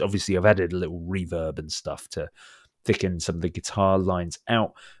guitar tones. Obviously, I've added a little reverb and stuff to thicken some of the guitar lines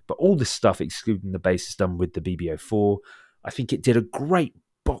out. But all this stuff, excluding the bass, is done with the BB04. I think it did a great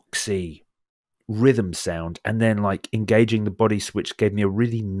boxy rhythm sound, and then like engaging the body switch gave me a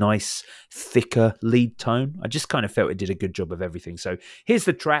really nice, thicker lead tone. I just kind of felt it did a good job of everything. So here's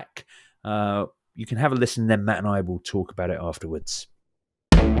the track. You can have a listen, then Matt and I will talk about it afterwards.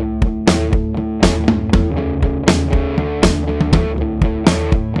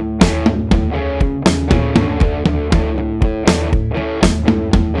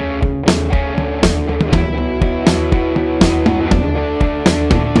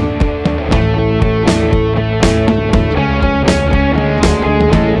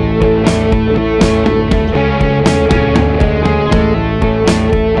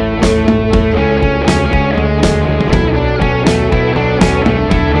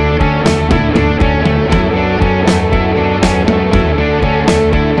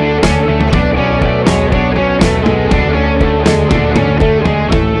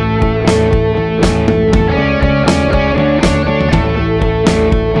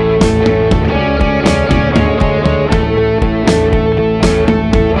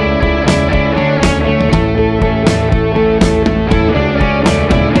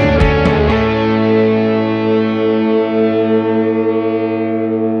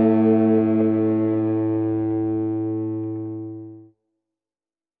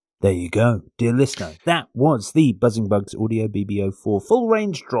 There you go, dear listener. That was the Buzzing Bugs Audio BB04 Full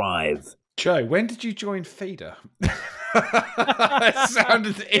Range Drive. Joe, when did you join Feeder? It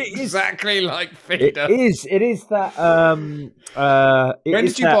sounded exactly like Feeder. It is that. When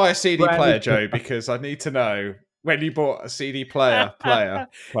did you buy a CD player, Joe? Because I need to know when you bought a CD player.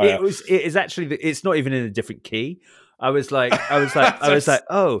 It is actually. It's not even in a different key. I was like,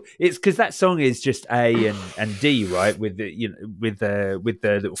 oh, it's because that song is just A and D, right? With the with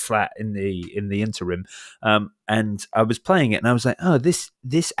the little flat in the interim. And I was playing it, and I was like, oh, this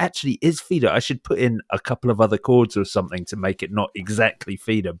actually is Feeder. I should put in a couple of other chords or something to make it not exactly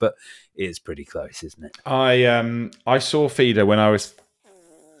Feeder, but it is pretty close, isn't it? I saw Feeder when I was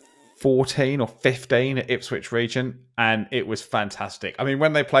 14 or 15 at Ipswich Region, and it was fantastic. I mean,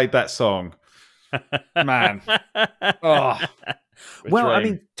 when they played that song. Man. Oh, well, I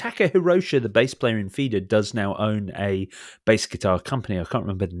mean, Taka Hirosha, the bass player in Feeder, does now own a bass guitar company. I can't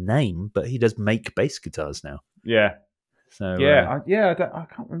remember the name, but he does make bass guitars now. Yeah. So I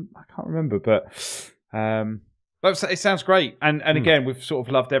can't remember, but it sounds great. And again, we've sort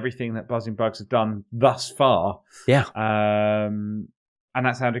of loved everything that Buzzing Bugs have done thus far. Yeah. And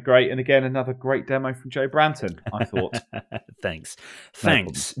that sounded great. And again, another great demo from Joe Branton, I thought. Thanks.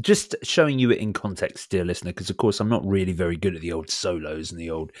 Just showing you it in context, dear listener, because, of course, I'm not really very good at the old solos and the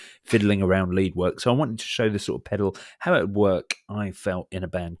old fiddling around lead work. So I wanted to show the sort of pedal, how it would work, I felt, in a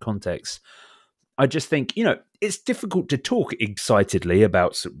band context. I just think, it's difficult to talk excitedly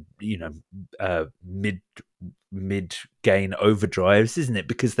about, mid gain overdrives, isn't it?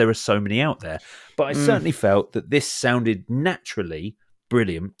 Because there are so many out there. But I certainly felt that this sounded naturally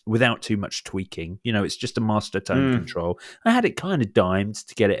brilliant without too much tweaking. It's just a master tone control. I had it kind of dimed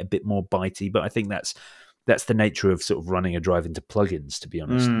to get it a bit more bitey, but I think that's the nature of sort of running a drive into plugins, to be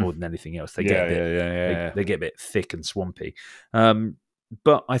honest, more than anything else. They get a bit thick and swampy.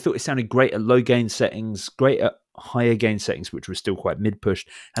 But I thought it sounded great at low gain settings, great at higher gain settings, which were still quite mid pushed,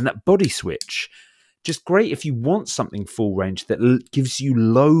 and that body switch. Just great if you want something full range that gives you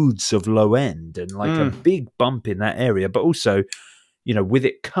loads of low end and like a big bump in that area, but also, with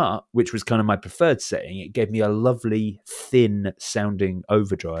it cut, which was kind of my preferred setting, it gave me a lovely thin sounding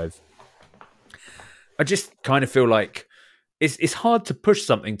overdrive. I just kind of feel like it's hard to push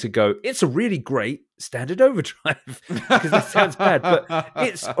something to go, it's a really great standard overdrive, because that sounds bad, but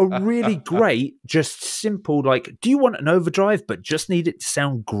it's a really great, just simple, like, do you want an overdrive but just need it to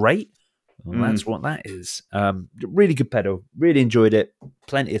sound great? Well, that's what that is. Really good pedal. Really enjoyed it.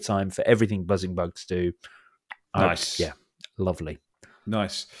 Plenty of time for everything Buzzing Bugs do. Nice. Yeah, lovely.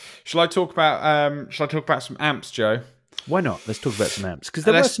 Nice. Shall I talk about some amps, Joe? Why not? Let's talk about some amps, because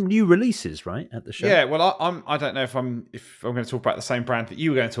there were some new releases, right, at the show. Yeah. Well, I don't know if I'm going to talk about the same brand that you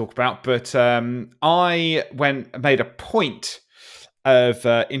were going to talk about, but I made a point of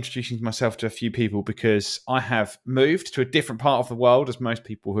introducing myself to a few people, because I have moved to a different part of the world, as most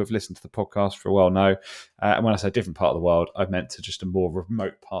people who have listened to the podcast for a while know. And when I say different part of the world, I meant to just a more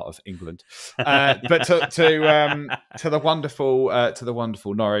remote part of England. But to the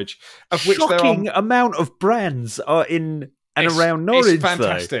wonderful Norwich, of which shocking amount of brands are in and around Norwich. It's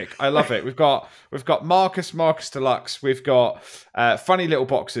fantastic. Though. I love it. We've got Marcus Deluxe. We've got Funny Little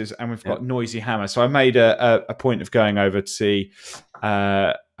Boxes, and we've got Noisy Hammer. So I made a point of going over to see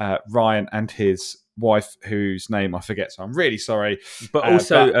Ryan and his wife, whose name I forget, so I'm really sorry. But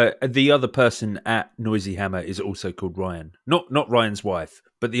also, the other person at Noisy Hammer is also called Ryan. Not Ryan's wife,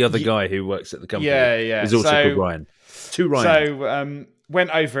 but the other guy who works at the company is also called Ryan. Two Ryans. So went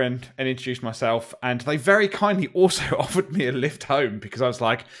over and introduced myself, and they very kindly also offered me a lift home because I was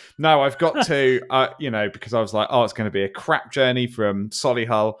like, no, I've got to, because I was like, oh, it's going to be a crap journey from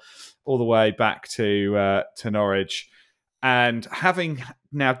Solihull all the way back to Norwich. And having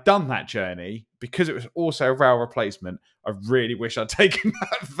now done that journey, because it was also a rail replacement, I really wish I'd taken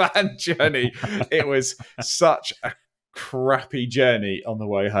that van journey. It was such a crappy journey on the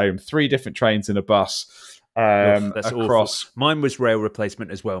way home. 3 different trains and a bus. That's across. Awful. Mine was rail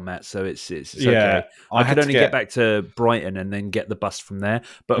replacement as well, Matt. So it's okay. I could only get back to Brighton and then get the bus from there.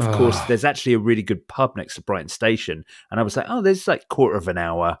 But of course, there's actually a really good pub next to Brighton Station, and I was like, oh, there's like quarter of an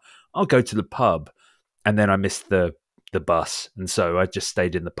hour. I'll go to the pub, and then I missed the bus, and so I just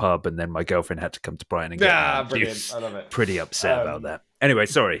stayed in the pub, and then my girlfriend had to come to Brighton and get me. Brilliant. I love it. Pretty upset about that. Anyway,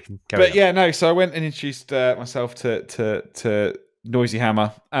 sorry. So I went and introduced myself to Noisy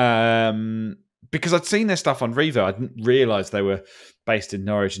Hammer. Because I'd seen their stuff on Revo. I didn't realise they were based in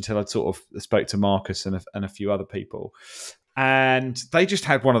Norwich until I'd sort of spoke to Marcus and a few other people. And they just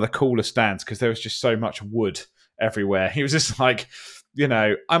had one of the coolest stands because there was just so much wood everywhere. He was just like,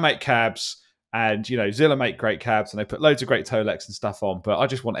 I make cabs and, Zilla make great cabs and they put loads of great Tolex and stuff on, but I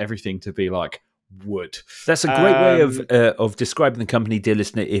just want everything to be like wood. That's a great way of describing the company, dear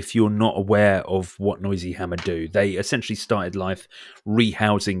listener, if you're not aware of what Noisy Hammer do. They essentially started life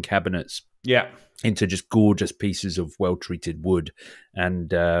rehousing cabinets into just gorgeous pieces of well-treated wood, and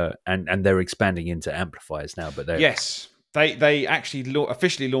they're expanding into amplifiers now. But they actually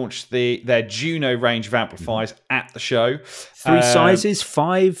officially launched their Juno range of amplifiers at the show. 3 sizes,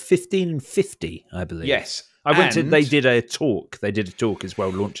 5, 15, and 50, I believe. Yes. They did a talk. They did a talk as well,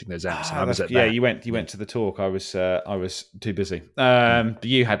 launching those amps. And I was at that. You went to the talk. I was too busy. But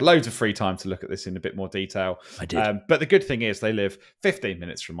you had loads of free time to look at this in a bit more detail. I did. But the good thing is they live 15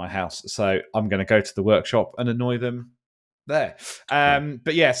 minutes from my house, so I'm going to go to the workshop and annoy them there.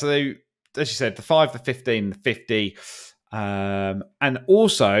 But so they, as you said, the 5, the 15, the 50, and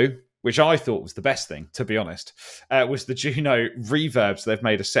also, which I thought was the best thing, to be honest, was the Juno reverb. So they've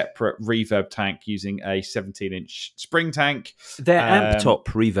made a separate reverb tank using a 17-inch spring tank. They're amp top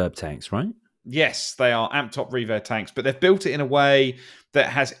reverb tanks, right? Yes, they are amp top reverb tanks, but they've built it in a way that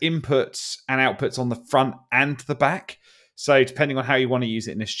has inputs and outputs on the front and the back. So depending on how you want to use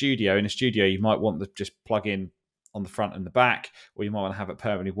it in a studio you might want to just plug in on the front and the back, or you might want to have it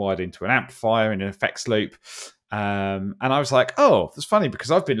permanently wired into an amplifier in an effects loop. And I was like, oh, that's funny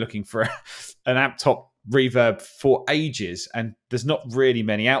because I've been looking for an amp top reverb for ages and there's not really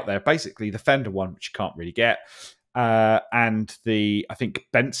many out there. Basically, the Fender one, which you can't really get, and I think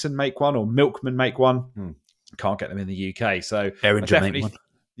Benson make one or Milkman make one. Can't get them in the UK. So Behringer make one.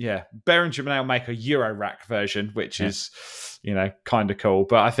 Yeah, Behringer now make a Euro rack version, which is, kind of cool.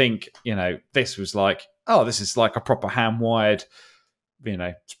 But I think, this was like, oh, this is like a proper ham-wired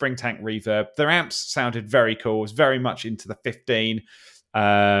spring tank reverb. Their amps sounded very cool. It was very much into the 15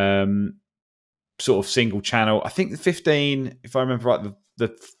 sort of single channel. I think the 15, if I remember right, the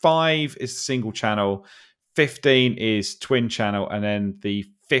 5 is single channel, 15 is twin channel, and then the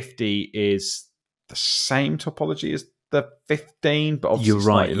 50 is the same topology as the 15, but obviously you're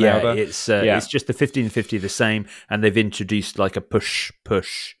right. Louder. It's just the 15 and 50 the same, and they've introduced like a push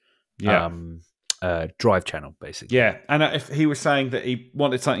drive channel, basically. Yeah, and if he was saying that he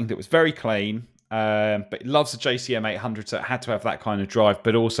wanted something that was very clean, but he loves the JCM 800, so it had to have that kind of drive,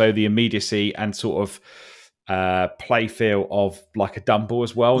 but also the immediacy and sort of play feel of like a Dumble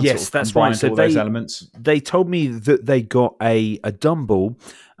as well. And yes, sort of that's right. So those elements. They told me that they got a Dumble,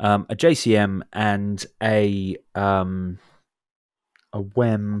 a JCM, and a WEM.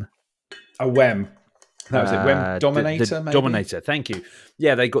 A WEM. That was it. WEM Dominator, the maybe? Dominator, thank you.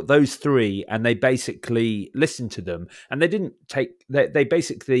 Yeah, they got those 3, and they basically listened to them, and they didn't take. They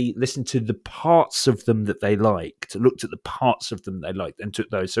basically listened to the parts of them that they liked, looked at the parts of them they liked, and took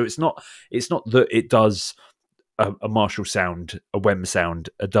those. So it's not that it does a Marshall sound, a WEM sound,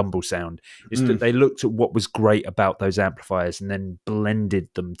 a Dumble sound. It's that they looked at what was great about those amplifiers and then blended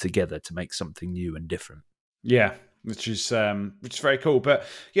them together to make something new and different. Yeah, which is very cool. But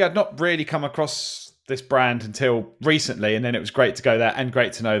yeah, I'd not really come across this brand until recently, and then it was great to go there and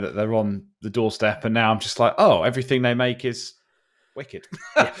great to know that they're on the doorstep. And now I'm just like, oh, everything they make is wicked.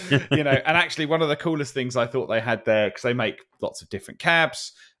 And actually one of the coolest things I thought they had there, because they make lots of different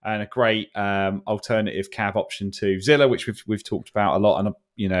cabs and a great alternative cab option to Zilla, which we've talked about a lot.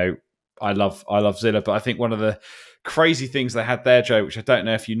 And I love Zilla, but I think one of the crazy things they had there, Joe, which I don't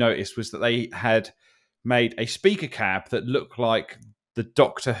know if you noticed, was that they had made a speaker cab that looked like the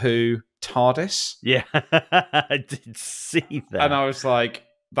Doctor Who TARDIS. Yeah, I did see that. And I was like,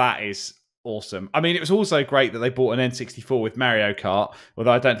 that is awesome. I mean, it was also great that they bought an N64 with Mario Kart,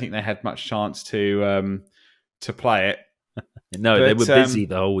 although I don't think they had much chance to play it. No, they were busy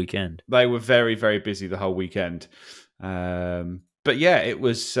the whole weekend. They were very, very busy the whole weekend. But yeah, it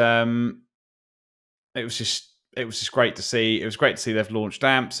was just great to see. It was great to see they've launched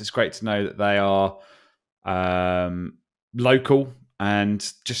amps. It's great to know that they are local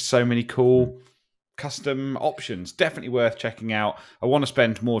and just so many cool custom options. Definitely worth checking out. I want to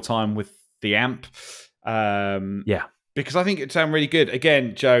spend more time with the amp. Because I think it'd sound really good.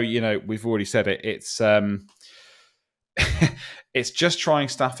 Again, Joe, we've already said it. It's it's just trying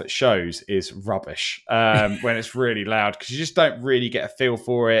stuff at shows is rubbish when it's really loud, because you just don't really get a feel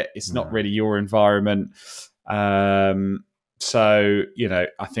for it. It's not really your environment. So,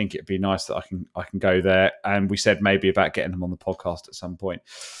 I think it'd be nice that I can go there. And we said maybe about getting them on the podcast at some point.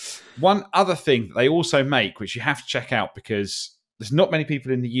 One other thing that they also make, which you have to check out, because there's not many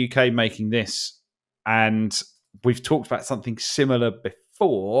people in the UK making this, and we've talked about something similar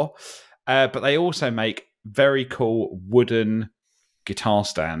before, but they also make very cool wooden guitar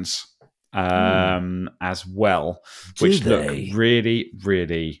stands as well, which look really,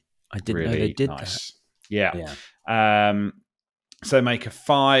 really, I didn't really know they did nice. That. Yeah. So they make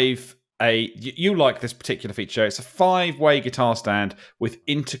you like this particular feature. It's a 5-way guitar stand with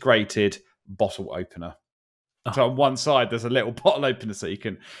integrated bottle opener. Oh. So on one side, there's a little bottle opener so you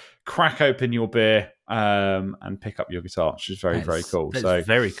can crack open your beer and pick up your guitar, which is very, very cool. That's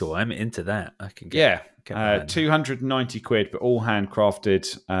very cool. I'm into that. I can get 290 quid, but all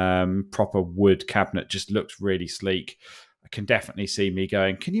handcrafted, proper wood cabinet. Just looks really sleek. I can definitely see me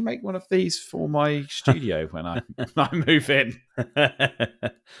going, can you make one of these for my studio when I move in?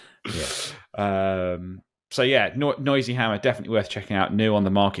 Noisy Hammer, definitely worth checking out. New on the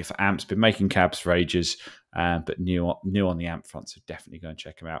market for amps, been making cabs for ages, but new on the amp front, so definitely go and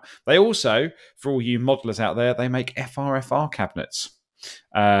check them out. They also, for all you modelers out there, they make FRFR cabinets,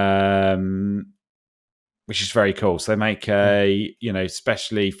 which is very cool. So they make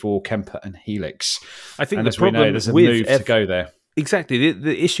especially for Kemper and Helix. I think as we know, there's a move to go there. Exactly.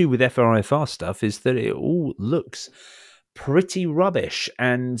 The issue with FRFR stuff is that it all looks pretty rubbish,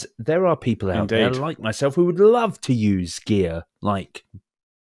 and there are people out there like myself who would love to use gear like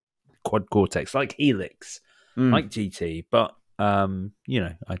Quad Cortex, like Helix, like GT, but I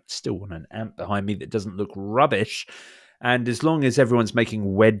still want an amp behind me that doesn't look rubbish. And as long as everyone's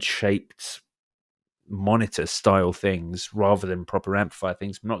making wedge-shaped monitor style things rather than proper amplifier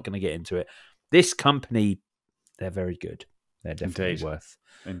things, I'm not going to get into it. This company, they're very good. They're definitely worth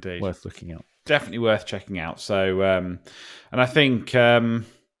looking at. Definitely worth checking out. So, and I think,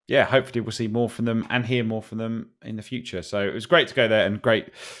 hopefully we'll see more from them and hear more from them in the future. So it was great to go there and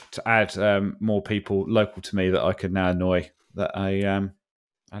great to add more people local to me that I can now annoy that I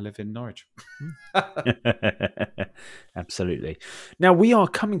live in Norwich. Absolutely. Now, we are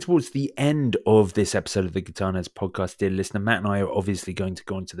coming towards the end of this episode of the Guitar Nerds podcast, dear listener. Matt and I are obviously going to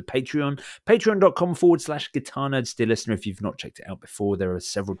go onto the Patreon, patreon.com/Guitar Nerds, dear listener. If you've not checked it out before, there are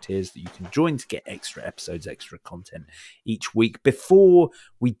several tiers that you can join to get extra episodes, extra content each week. Before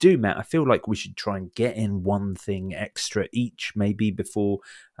we do, Matt, I feel like we should try and get in one thing extra each, maybe before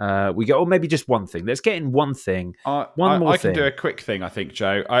we go, or maybe just one thing. Let's get in one thing. I can do a quick thing, I think,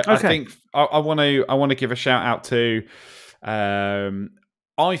 Joe. I think I want to give a shout out to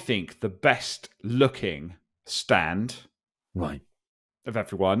I think the best looking stand of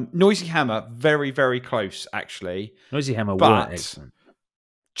everyone. Noisy Hammer, very, very close actually. Noisy Hammer were excellent.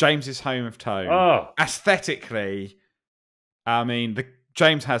 James's Home of Tone. Aesthetically, I mean,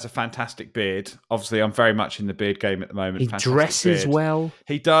 James has a fantastic beard. Obviously, I'm very much in the beard game at the moment. He dresses well.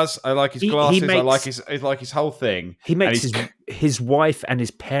 He does. I like his glasses. I like his whole thing. He makes his wife and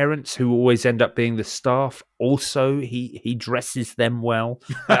his parents, who always end up being the staff, also he dresses them well.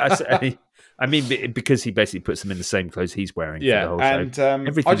 I mean, because he basically puts them in the same clothes he's wearing. Yeah, for the whole show.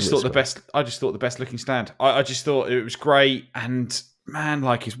 And I just thought the best looking stand. I just thought it was great, and man,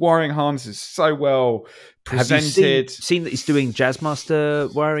 like his wiring harness is so well presented. Have you seen that he's doing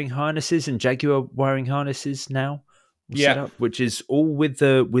Jazzmaster wiring harnesses and Jaguar wiring harnesses now? Set up, which is all with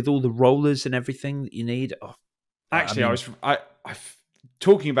all the rollers and everything that you need. Actually, I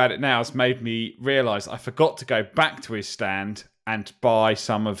talking about it now has made me realise I forgot to go back to his stand and buy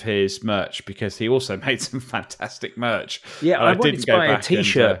some of his merch, because he also made some fantastic merch. Yeah, I wanted to buy a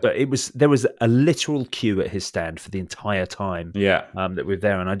T-shirt, but there was a literal queue at his stand for the entire time. That we were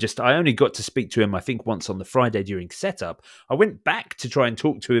there, and I only got to speak to him, I think, once on the Friday during setup. I went back to try and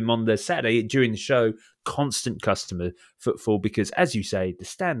talk to him on the Saturday during the show. Constant customer footfall, because, as you say, the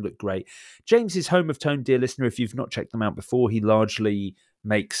stand looked great. James's Home of Tone, dear listener, if you've not checked them out before, he largely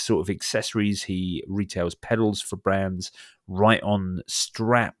makes sort of accessories. He retails pedals for brands, right on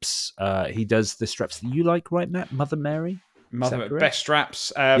straps. He does the straps that you like, right, Matt? Mother Mary? Best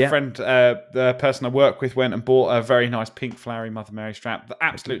straps. Friend, the person I work with went and bought a very nice pink flowery Mother Mary strap.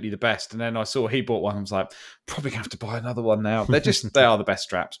 Absolutely the best. And then I saw he bought one. I was like, probably going to have to buy another one now. They are the best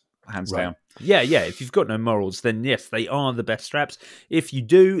straps. Hands down. Yeah. If you've got no morals, then yes, they are the best straps. If you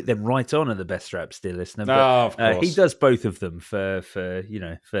do, then right on are the best straps, dear listener. But, of course. He does both of them for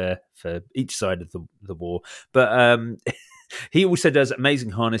each side of the war. But he also does amazing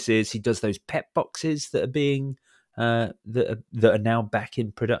harnesses. He does those pep boxes that are being that are now back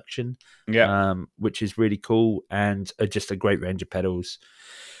in production. Which is really cool, and just a great range of pedals.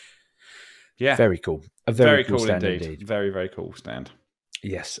 Yeah, very cool. A very cool stand indeed. Very, very cool stand.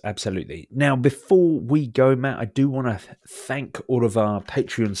 Yes, absolutely. Now, before we go, Matt, I do want to thank all of our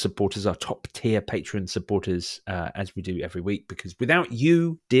Patreon supporters, our top-tier Patreon supporters, as we do every week, because without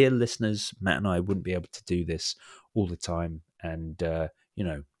you, dear listeners, Matt and I wouldn't be able to do this all the time and,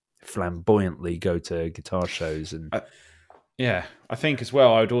 flamboyantly go to guitar shows. And I think as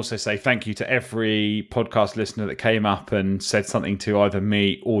well, I would also say thank you to every podcast listener that came up and said something to either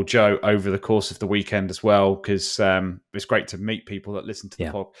me or Joe over the course of the weekend as well, because it's great to meet people that listen to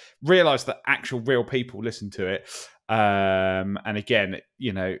the pod, realise that actual real people listen to it. And again,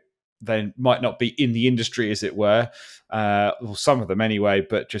 they might not be in the industry, as it were, or some of them anyway,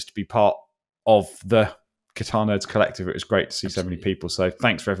 but just to be part of the Guitar Nerds Collective, it was great to see so many people. So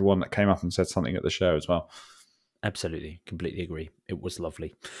thanks for everyone that came up and said something at the show as well. Absolutely. Completely agree. It was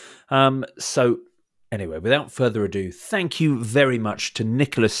lovely. So anyway, without further ado, thank you very much to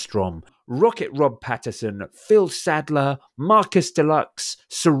Nicholas Strom, Rocket Rob Patterson, Phil Sadler, Marcus Deluxe,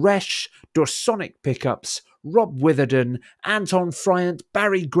 Suresh, Dorsonic Pickups, Rob Witherden, Anton Fryant,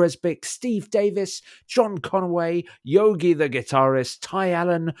 Barry Gresbick, Steve Davis, John Conaway, Yogi the guitarist, Ty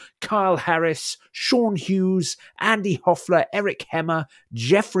Allen, Kyle Harris, Sean Hughes, Andy Hoffler, Eric Hemmer,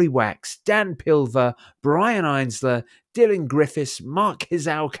 Jeffrey Wax, Dan Pilver, Brian Einsler, Dylan Griffiths, Mark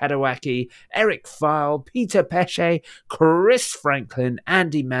Hizao Kadawaki, Eric File, Peter Pesce, Chris Franklin,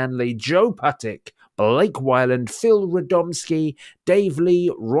 Andy Manley, Joe Puttick, Blake Wyland, Phil Radomski, Dave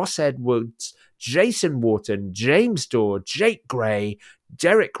Lee, Ross Edwards, Jason Wharton, James Dorr, Jake Gray,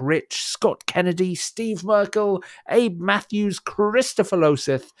 Derek Rich, Scott Kennedy, Steve Merkel, Abe Matthews, Christopher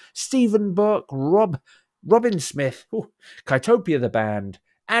Loseth, Stephen Burke, Robin Smith, Kytopia the Band,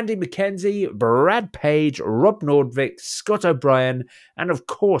 Andy McKenzie, Brad Page, Rob Nordvik, Scott O'Brien, and of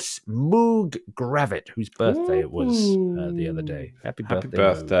course, Moog Gravett, whose birthday it was the other day. Happy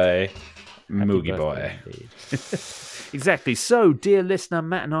birthday, Moogie boy. Exactly. So, dear listener,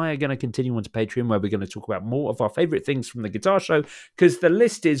 Matt and I are going to continue on to Patreon, where we're going to talk about more of our favourite things from the guitar show, because the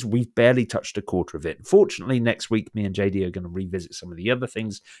list is, we've barely touched a quarter of it. Fortunately, next week, me and JD are going to revisit some of the other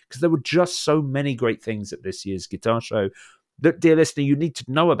things, because there were just so many great things at this year's guitar show that, dear listener, you need to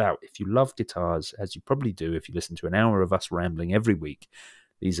know about if you love guitars, as you probably do if you listen to an hour of us rambling every week.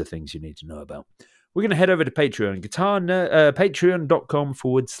 These are things you need to know about. We're going to head over to Patreon,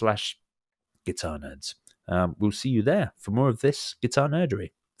 patreon.com/guitar nerds. We'll see you there for more of this guitar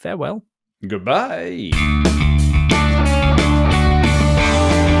nerdery. Farewell. Goodbye.